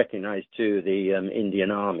 because he recognised too the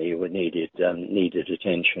Indian army needed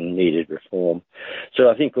attention, needed reform. So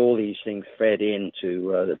I think all these things fed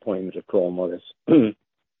into the appointment of Cornwallis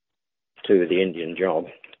to the Indian job.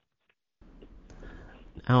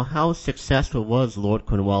 Now, how successful was Lord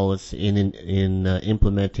Cornwallis in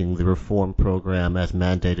implementing the reform program as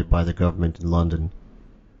mandated by the government in London?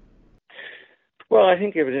 Well, I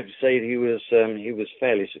think I would have to say he was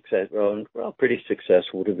fairly successful. Well, pretty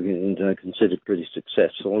successful. Would have been considered pretty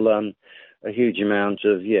successful. A huge amount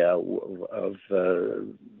of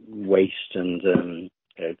waste and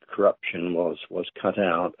corruption was cut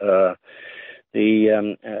out.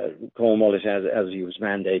 Cornwallis, as he was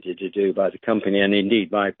mandated to do by the company, and indeed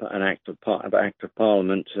by an act of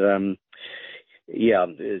Parliament,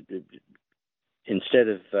 instead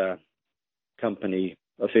of company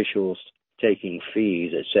officials taking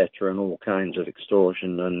fees, etc., and all kinds of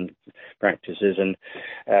extortion and practices, and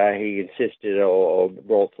he insisted or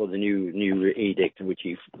brought for the new edict, which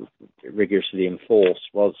he rigorously enforced,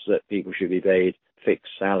 was that people should be paid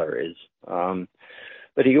fixed salaries.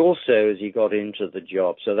 But he also, as he got into the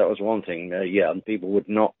job, so that was one thing, people would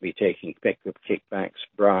not be taking kickbacks,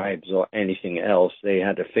 bribes, or anything else. They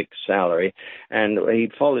had a fixed salary. And he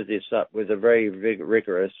followed this up with a very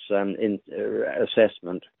rigorous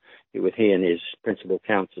assessment with he and his principal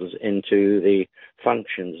counsels into the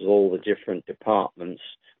functions of all the different departments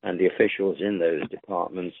and the officials in those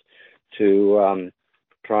departments to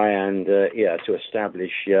try and to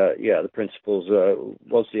establish the principles.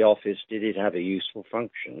 Was the office, did it have a useful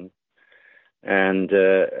function, and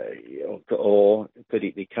or could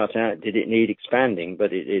it be cut out? Did it need expanding?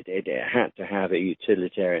 But it had to have a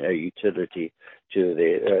utility to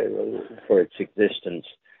for its existence,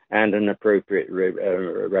 and an appropriate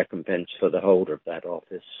recompense for the holder of that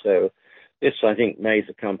office. So this, I think, made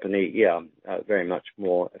the company, very much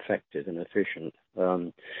more effective and efficient.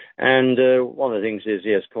 And one of the things is,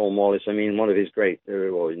 yes, Cornwallis, I mean, one of his great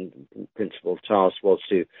principal tasks was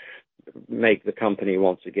to make the company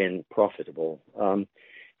once again profitable.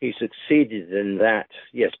 He succeeded in that,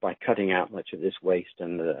 yes, by cutting out much of this waste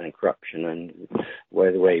and corruption, and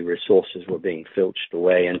the way resources were being filched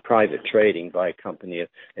away, and private trading by company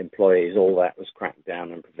employees, all that was cracked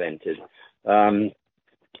down and prevented.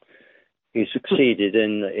 He succeeded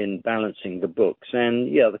in balancing the books,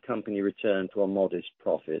 and the company returned to a modest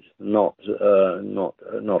profit, not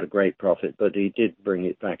a great profit, but he did bring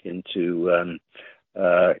it back into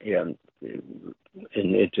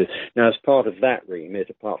now, as part of that remit,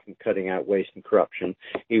 apart from cutting out waste and corruption,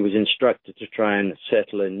 he was instructed to try and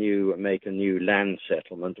make a new land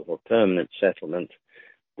settlement or permanent settlement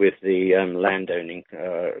with the landowning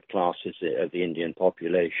classes of the Indian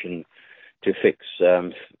population, to fix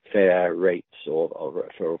fair rates or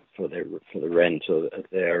for the rent or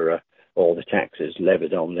their all the taxes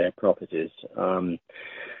levied on their properties.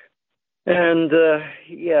 He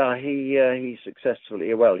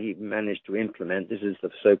successfully, he managed to implement, this is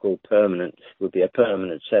the so-called would be a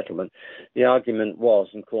permanent settlement. The argument was,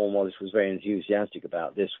 and Cornwallis was very enthusiastic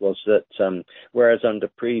about this, was that whereas under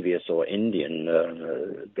previous or Indian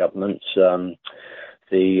governments,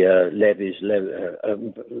 the levies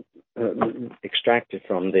extracted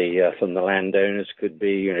from the landowners could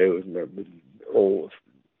be, all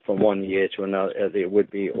from one year to another. There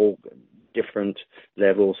would be all different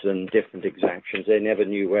levels and different exactions. They never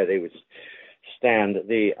knew where they would stand.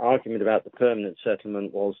 The argument about the permanent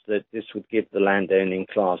settlement was that this would give the landowning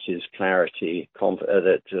classes clarity,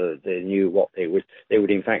 that they knew what they would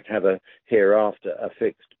in fact have hereafter a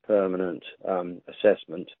fixed permanent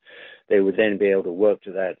assessment. They would then be able to work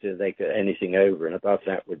to that. They could, anything over and above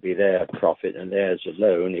that would be their profit and theirs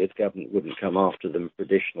alone. The government wouldn't come after them for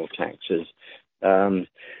additional taxes.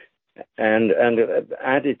 And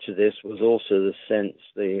added to this was also the sense,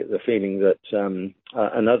 the feeling that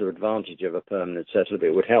another advantage of a permanent settlement,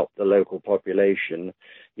 it would help the local population,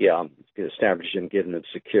 establish and give them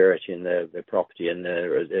security in their property and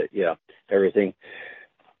their everything.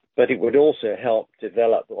 But it would also help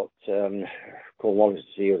develop what Cornwallis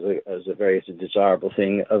sees as a very desirable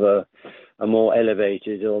thing of a more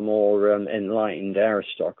elevated or more enlightened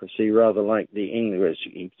aristocracy, rather like the English.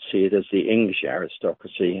 You see it as the English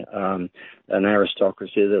aristocracy, an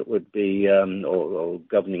aristocracy that would be, or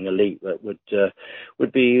governing elite that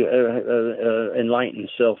would be enlightened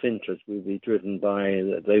self-interest, would be driven by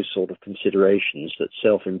those sort of considerations, that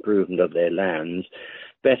self-improvement of their lands,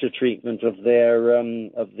 better treatment of their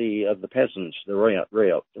of the peasants, the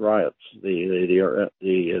ryots,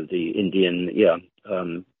 the Indian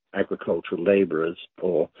agricultural labourers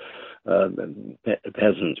or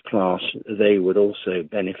peasant class. They would also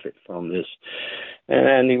benefit from this.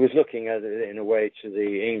 And he was looking at it in a way to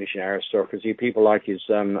the English aristocracy, people like his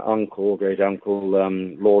great uncle,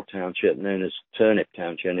 Lord Townshend, known as Turnip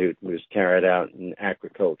Townshend, who was carried out in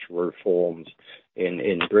agricultural reforms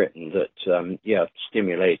in Britain that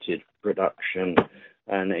stimulated production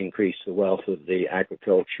and increased the wealth of the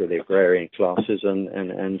agriculture, the agrarian classes,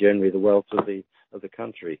 and generally the wealth of the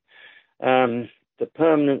country. The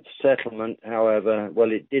permanent settlement, however,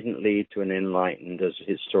 well, it didn't lead to an enlightened, as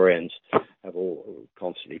historians have all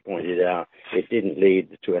constantly pointed out, it didn't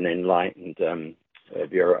lead to an enlightened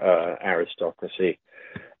aristocracy.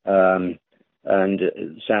 And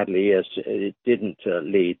sadly, yes, it didn't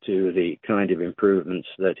lead to the kind of improvements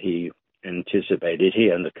that he anticipated, he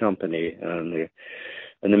and the company and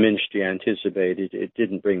the ministry anticipated. It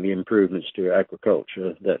didn't bring the improvements to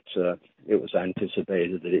agriculture that it was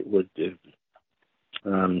anticipated that it would do.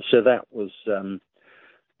 So that was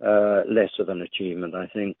less of an achievement, I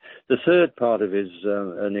think. The third part of his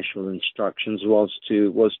initial instructions was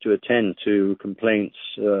to attend to complaints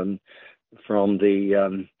from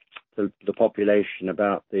the population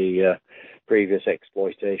about the previous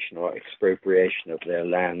exploitation or expropriation of their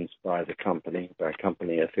lands by company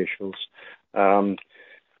officials. And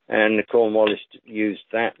Cornwallis used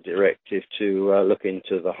that directive to look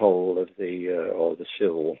into the whole of the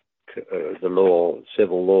civil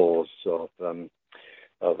laws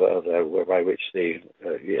by which the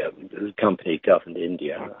company governed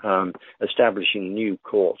India, establishing new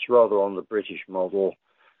courts rather on the British model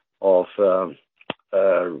of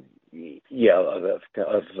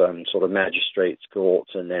sort of magistrates'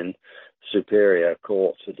 courts and then superior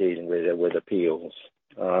courts for dealing with appeals.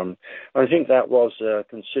 I think that was a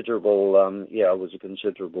considerable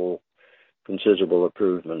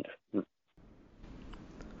improvement.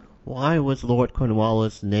 Why was Lord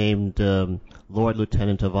Cornwallis named Lord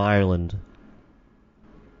Lieutenant of Ireland?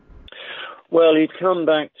 Well, he'd come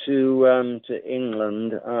back to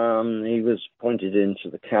England. He was appointed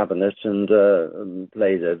into the cabinet and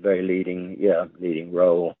played a very leading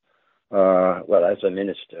role. As a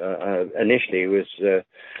minister, initially he was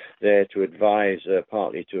there to advise,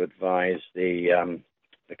 partly to advise the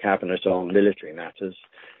cabinet on military matters.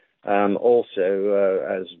 Also,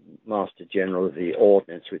 as Master General of the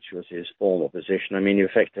Ordnance, which was his former position. I mean,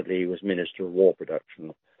 effectively he was Minister of War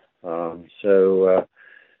Production.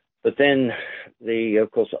 But then,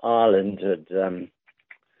 of course, Ireland had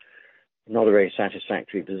not a very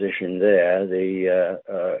satisfactory position there.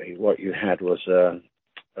 What you had was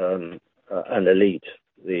an elite,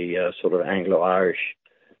 the sort of Anglo-Irish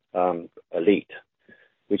elite,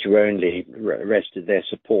 which were only rested their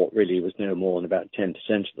support really was no more than about 10%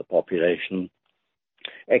 of the population,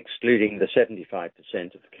 excluding the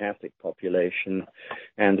 75% of the Catholic population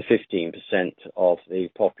and the 15% of the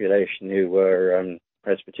population who were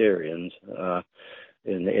Presbyterians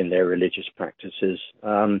in their religious practices.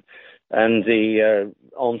 And the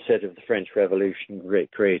onset of the French Revolution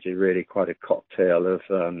created really quite a cocktail of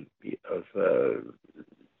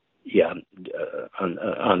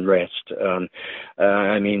unrest.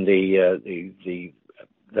 I mean, the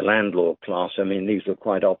landlord class, I mean, these were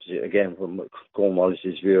quite opposite, again, from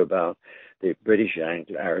Cornwallis's view about the British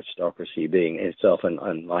aristocracy being itself an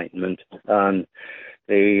enlightenment.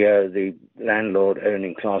 The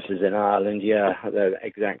landlord-owning classes in Ireland, they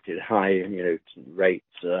exacted high,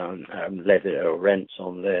 rates, levy or rents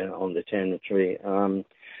on the tenantry. And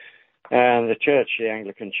the church, the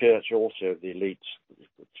Anglican Church, also the elites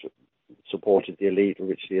supported the elite, of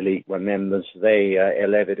which the elite were members. They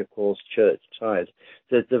levied, of course, church tithes.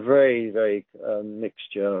 So it's a very, very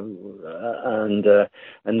mixture, and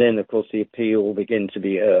then, of course, the appeal began to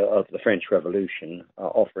be of the French Revolution,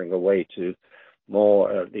 offering a way to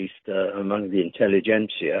more, at least among the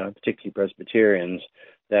intelligentsia, particularly Presbyterians,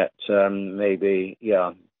 that maybe,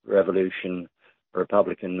 revolution,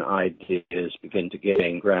 Republican ideas begin to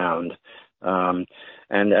gain ground. And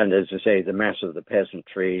as I say, the mass of the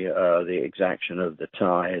peasantry, the exaction of the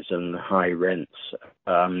tithes and high rents,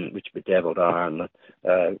 which bedeviled Ireland,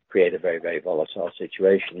 create a very, very volatile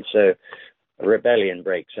situation. So a rebellion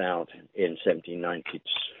breaks out in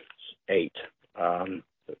 1798,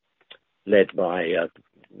 led by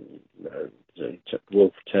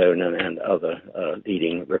Wolfe Tone and other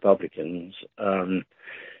leading Republicans,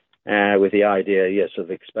 with the idea,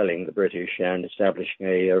 of expelling the British and establishing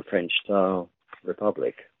a French-style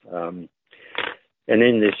republic. And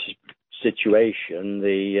in this situation,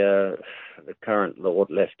 the current Lord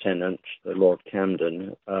Lieutenant, the Lord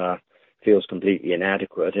Camden, feels completely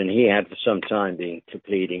inadequate, and he had for some time been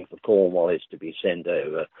pleading for Cornwallis to be sent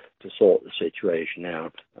over to sort the situation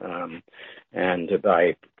out. And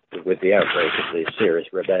with the outbreak of the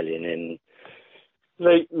serious rebellion in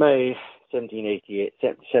late May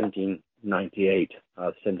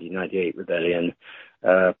 1798 rebellion,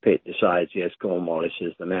 Pitt decides, yes, Cornwallis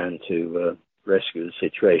is the man to rescue the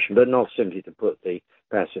situation, but not simply to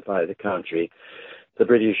pacify the country. The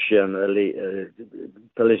British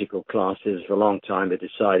political classes for a long time had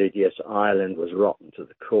decided, yes, Ireland was rotten to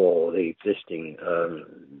the core. The existing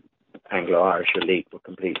Anglo-Irish elite were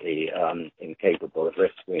completely incapable of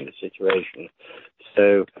rescuing the situation.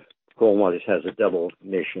 So Cornwallis has a double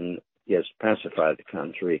mission: yes, pacify the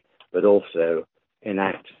country, but also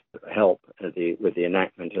help with the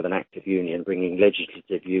enactment of an Act of Union, bringing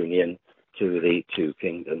legislative union to the two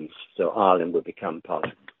kingdoms. So Ireland would become part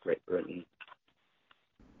of Great Britain.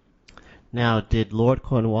 Now, did Lord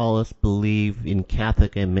Cornwallis believe in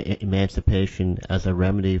Catholic emancipation as a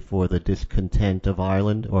remedy for the discontent of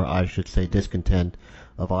Ireland, or I should say discontent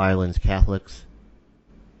of Ireland's Catholics?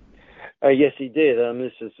 Yes, he did.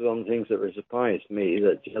 This is one of the things that surprised me,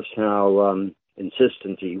 that just how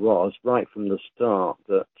insistent he was right from the start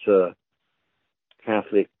that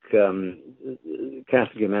Catholic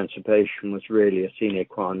emancipation was really a sine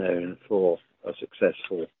qua non for a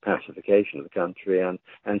successful pacification of the country and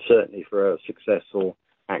certainly for a successful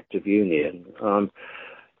Act of Union.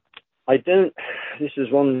 This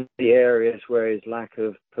is one of the areas where his lack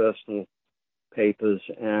of personal papers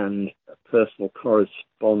and personal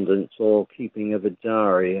correspondence or keeping of a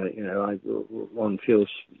diary, one feels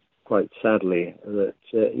quite sadly that,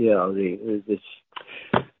 this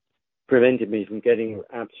prevented me from getting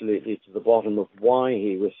absolutely to the bottom of why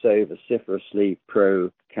he was so vociferously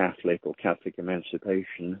pro-Catholic or Catholic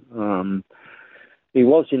emancipation. He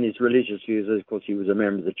was, in his religious views, of course, he was a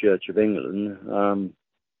member of the Church of England,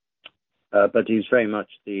 but he was very much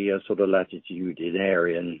the sort of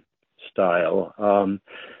latitudinarian style.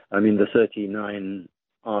 The 39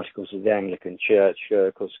 Articles of the Anglican Church,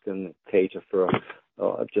 of course, can cater for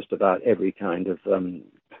just about every kind of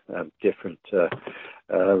different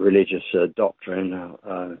religious doctrine,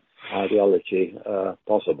 ideology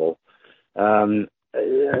possible. And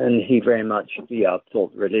he very much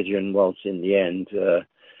thought religion was, in the end,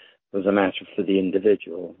 was a matter for the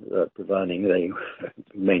individual, providing they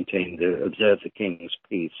observe the king's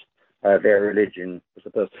peace. Their religion was the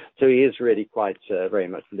person. So he is really quite very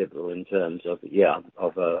much liberal in terms of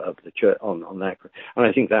the church on that, and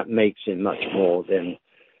I think that makes him much more than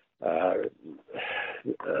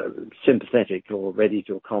sympathetic or ready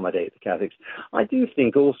to accommodate the Catholics. I do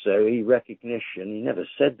think also he never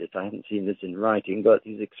said this, I haven't seen this in writing, but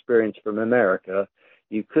his experience from America: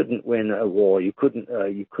 you couldn't win a war, you couldn't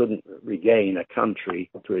regain a country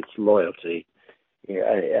to its loyalty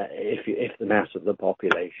if the mass of the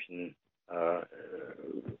population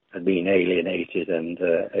had been alienated and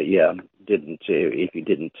if you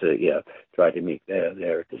didn't try to meet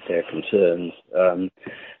their concerns.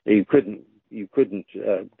 You couldn't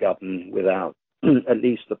govern without at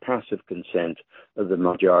least the passive consent of the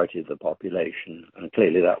majority of the population, and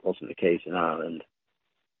clearly that wasn't the case in Ireland.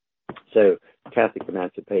 So Catholic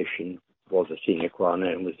emancipation was a sine qua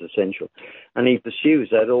non, was essential. And he pursues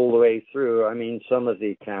that all the way through. Some of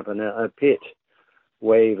the cabinet, Pitt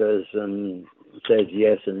wavers and says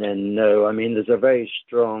yes and then no. There's a very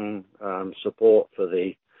strong support for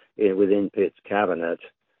within Pitt's cabinet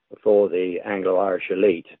for the Anglo-Irish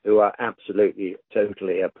elite, who are absolutely,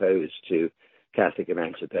 totally opposed to Catholic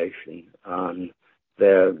emancipation.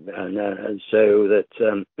 So that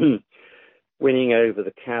winning over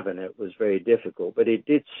the cabinet was very difficult, but it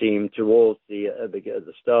did seem towards the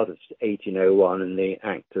start of 1801, and the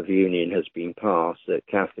Act of Union has been passed, that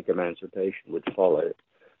Catholic emancipation would follow.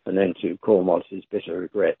 And then, to Cornwallis's bitter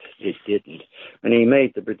regret, it didn't. And he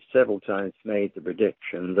several times made the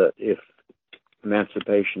prediction that if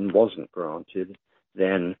emancipation wasn't granted,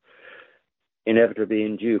 then inevitably,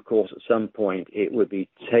 in due course, at some point, it would be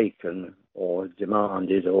taken or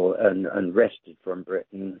demanded and wrested from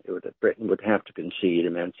Britain. Britain would have to concede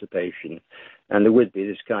emancipation, and there would be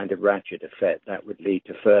this kind of ratchet effect that would lead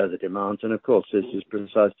to further demands. And of course, this is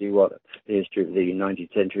precisely what the history of the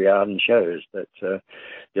 19th century Ireland shows, that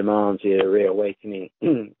demands a reawakening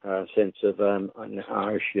sense of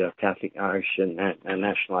Irish, Catholic Irish and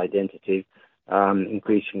national identity,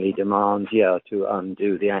 increasingly demands to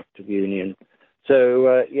undo the Act of Union. So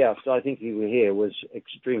I think he here was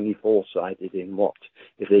extremely foresighted in what,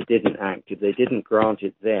 if they didn't grant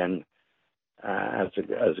it then as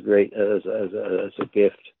a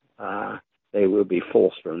gift, they will be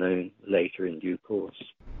forced from them later in due course.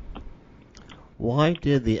 Why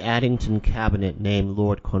did the Addington cabinet name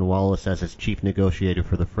Lord Cornwallis as its chief negotiator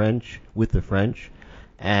for the French,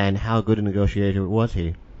 and how good a negotiator was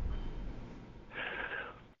he?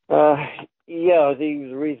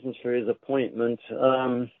 The reasons for his appointment.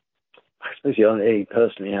 I suppose he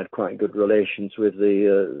personally had quite good relations with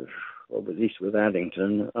at least with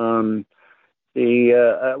Addington. I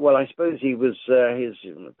suppose he was his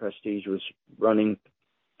prestige was running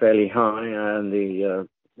fairly high, and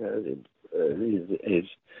his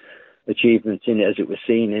achievements in it as it was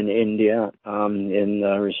seen in India, in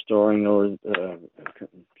restoring or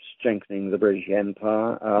strengthening the British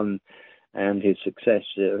Empire, and his success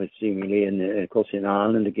seemingly, of course, in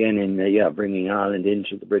Ireland again, in bringing Ireland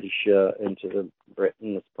into the British, into the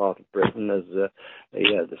Britain as part of Britain, as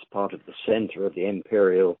this part of the centre of the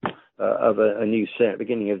imperial, of a new set,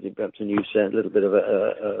 beginning of perhaps a new set, a little bit of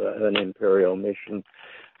an imperial mission.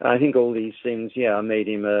 I think all these things, made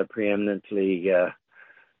him preeminently.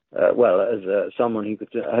 As someone who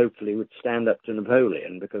could hopefully would stand up to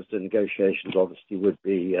Napoleon, because the negotiations obviously would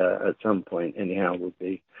be at some point anyhow would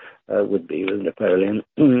be with Napoleon,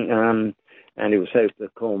 and it was hoped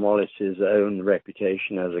that Cornwallis's own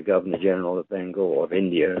reputation as a Governor General of Bengal or of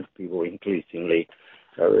India, as people were increasingly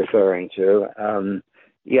referring to.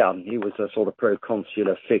 He was a sort of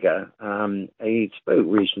proconsular figure. He spoke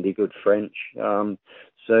reasonably good French.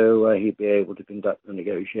 So he'd be able to conduct the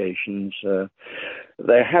negotiations.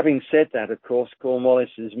 Having said that, of course,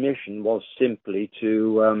 Cornwallis's mission was simply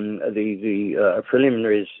to the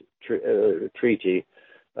preliminaries treaty.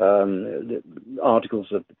 The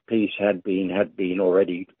articles of peace had been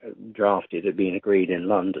already drafted, had been agreed in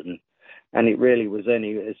London, and it really was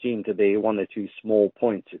it seemed to be one or two small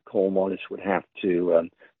points that Cornwallis would have to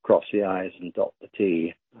cross the I's and dot the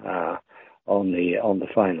T. On the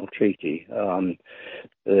final treaty,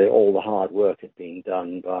 all the hard work had been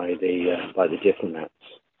done by the diplomats.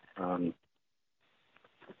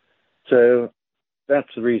 So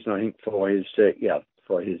that's the reason I think for his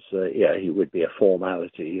he would be a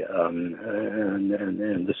formality, and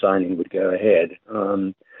the signing would go ahead.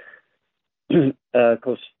 Of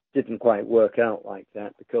course, didn't quite work out like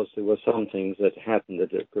that, because there were some things that happened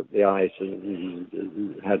that the I's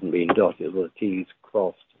hadn't been dotted or the T's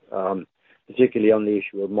crossed. Particularly on the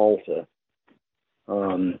issue of Malta,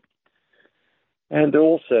 and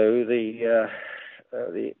also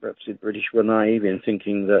perhaps the British were naive in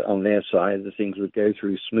thinking that on their side the things would go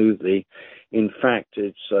through smoothly. In fact,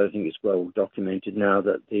 I think it's well documented now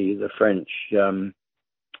that the French,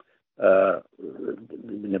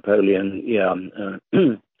 Napoleon,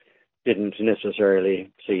 didn't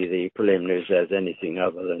necessarily see the preliminaries as anything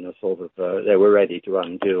other than a sort of they were ready to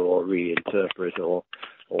undo or reinterpret or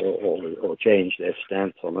change their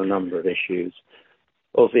stance on a number of issues,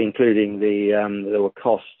 also including there were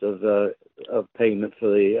costs of payment for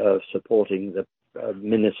the supporting the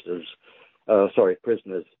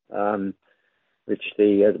prisoners, which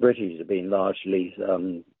the British have been largely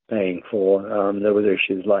paying for. There were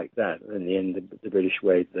issues like that. In the end, the British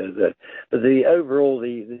weighed but the overall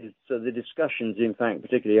the discussions, in fact,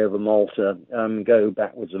 particularly over Malta, go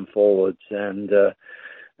backwards and forwards and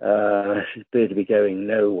appear to be going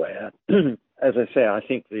nowhere. As I say, I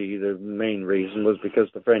think the main reason was because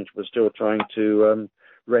the French were still trying to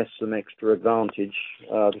wrest some extra advantage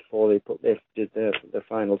before they did their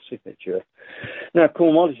final signature. Now,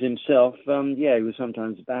 Cornwallis himself, he was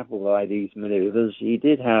sometimes baffled by these manoeuvres. He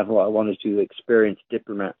did have one or two experienced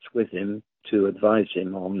diplomats with him to advise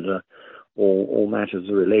him on all matters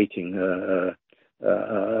relating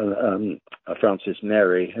Francis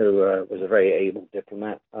Merry, who was a very able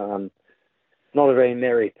diplomat, not a very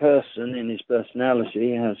merry person in his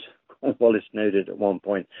personality, as Cornwallis noted at one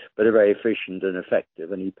point, but a very efficient and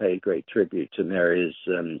effective, and he paid great tribute to Merry's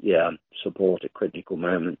support at critical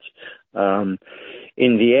moments. In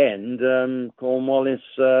the end,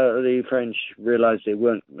 Cornwallis, the French realized they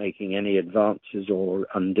weren't making any advances or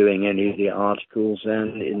undoing any of the articles,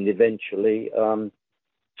 and eventually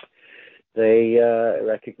they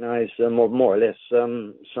recognized more or less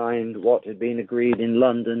signed what had been agreed in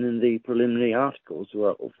London in the preliminary articles.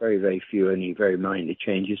 Were very, very few, only very minor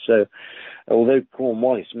changes. So, although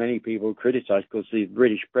Cornwallis, many people criticised, because the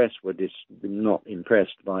British press were not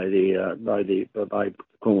impressed by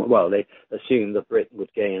Cornwallis. Well, they assumed that Britain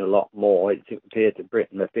would gain a lot more.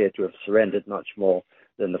 Britain appeared to have surrendered much more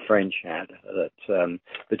than the French had. That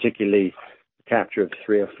particularly capture of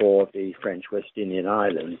 3 or 4 of the French West Indian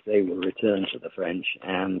islands, they were returned to the French,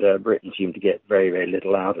 and Britain seemed to get very, very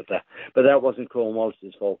little out of that. But that wasn't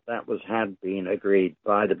Cornwallis's fault. That had been agreed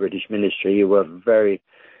by the British ministry, who were very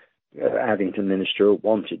Addington minister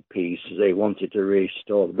wanted peace. They wanted to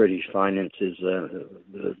restore the British finances,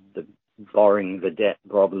 the borrowing, the debt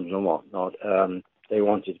problems and whatnot. They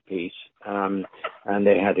wanted peace, and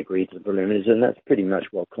they had agreed to the preliminaries, and that's pretty much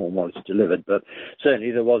what Cornwallis delivered. But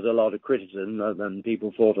certainly there was a lot of criticism, and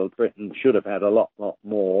people thought that Britain should have had a lot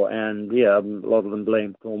more, and a lot of them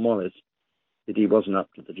blamed Cornwallis that he wasn't up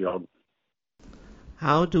to the job.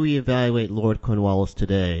 How do we evaluate Lord Cornwallis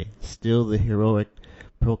today? Still the heroic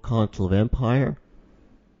proconsul of empire?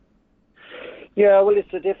 Yeah, well,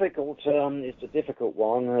 it's a difficult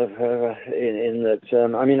one in that.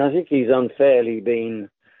 I mean, I think he's unfairly been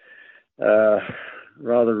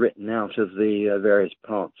rather written out of the various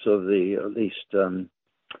parts of the, at least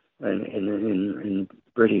in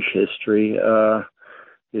British history.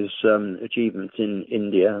 His achievements in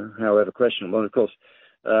India, however questionable. And of course,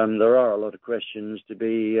 there are a lot of questions to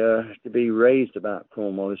be raised about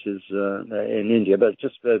Cornwallis's in India. But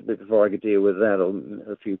just before I could deal with that,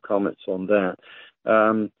 a few comments on that.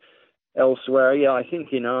 Elsewhere, yeah, I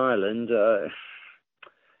think in Ireland,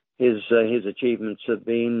 his achievements have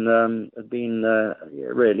been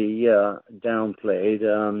really downplayed.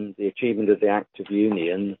 The achievement of the Act of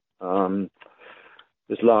Union.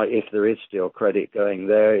 It's like, if there is still credit going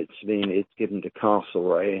there, it's given to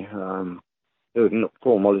Castlereagh, who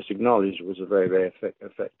Cornwallis acknowledged was a very, very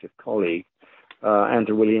effective colleague, and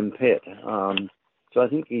to William Pitt. So I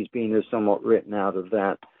think he's been somewhat written out of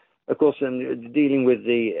that. Of course, in dealing with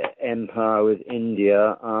the empire with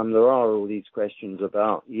India, there are all these questions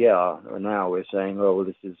about, now we're saying, well,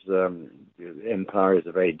 this is, empire is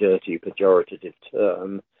a very dirty, pejorative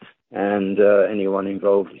term. And anyone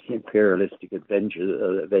involved in imperialistic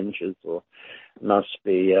adventures or must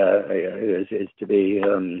be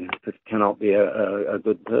cannot be a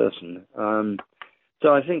good person.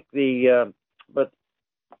 So I think but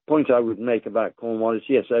point I would make about Cornwallis,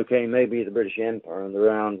 yes, okay, maybe the British Empire on the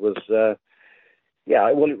round was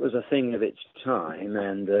it was a thing of its time,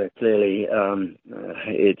 and clearly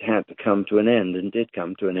it had to come to an end, and did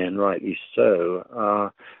come to an end, rightly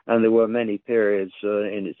so. And there were many periods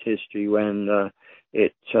in its history when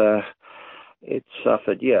it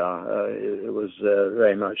suffered. It was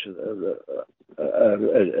very much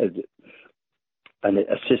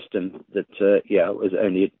a system that was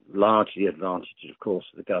only largely advantaged, of course,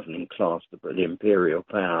 of the governing class, the imperial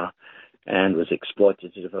power, and was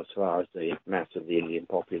exploitative as far as the mass of the Indian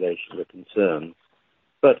population were concerned.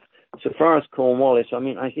 But so far as Cornwallis, I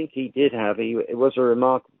mean, I think he did have, it was a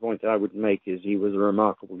remarkable point I would make, is he was a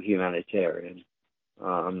remarkable humanitarian.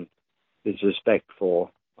 His respect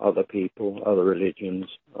for other people, other religions,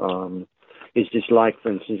 his dislike,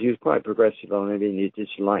 for instance, he was quite progressive on it, and he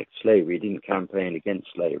disliked slavery. He didn't campaign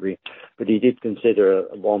against slavery, but he did consider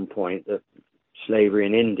at one point that slavery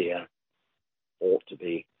in India ought to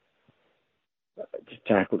be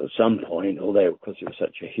tackled at some point, although because it was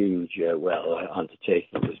such a huge undertaking,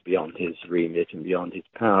 it was beyond his remit and beyond his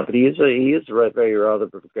power. But he is very rather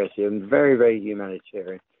progressive and very, very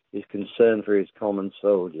humanitarian. His concern for his common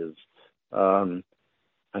soldiers. I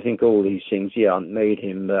think all these things, made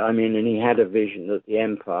him. And he had a vision that the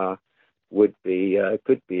empire could be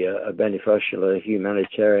a beneficial, a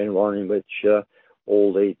humanitarian one in which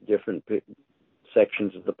all the different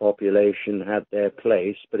sections of the population had their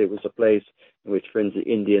place, but it was a place in which, for instance,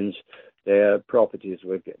 Indians, their properties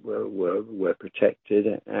were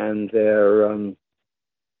protected, and their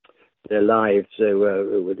lives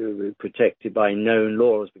were protected by known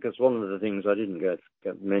laws. Because one of the things I didn't get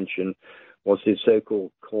mention was his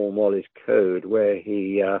so-called Cornwallis Code, where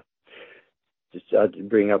he decided to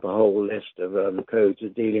bring up a whole list of codes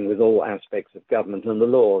dealing with all aspects of government and the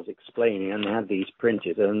laws, explaining, and had these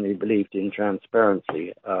printed, and he believed in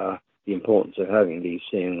transparency, the importance of having these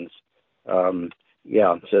things, so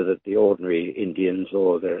that the ordinary Indians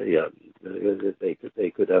or they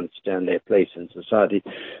could understand their place in society.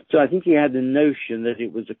 So I think he had the notion that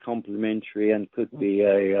it was a complementary and could be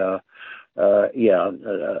a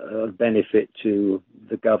benefit to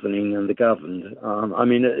the governing and the governed.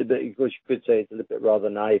 Of course, you could say it's a little bit rather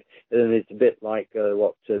naive, and it's a bit like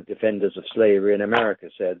what defenders of slavery in America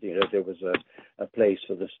said. There was a place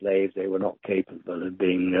for the slaves; they were not capable of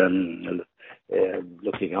being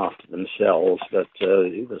looking after themselves, but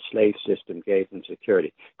the slave system gave them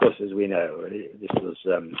security. Of course, as we know, this was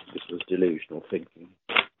delusional thinking.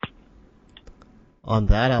 On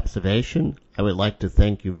that observation, I would like to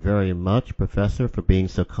thank you very much, Professor, for being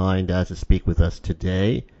so kind as to speak with us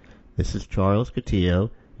today. This is Charles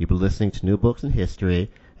Coutinho. You've been listening to New Books in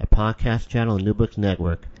History, a podcast channel on New Books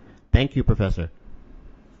Network. Thank you, Professor.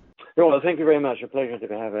 Well, thank you very much. A pleasure to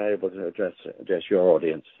be able to address your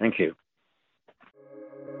audience. Thank you.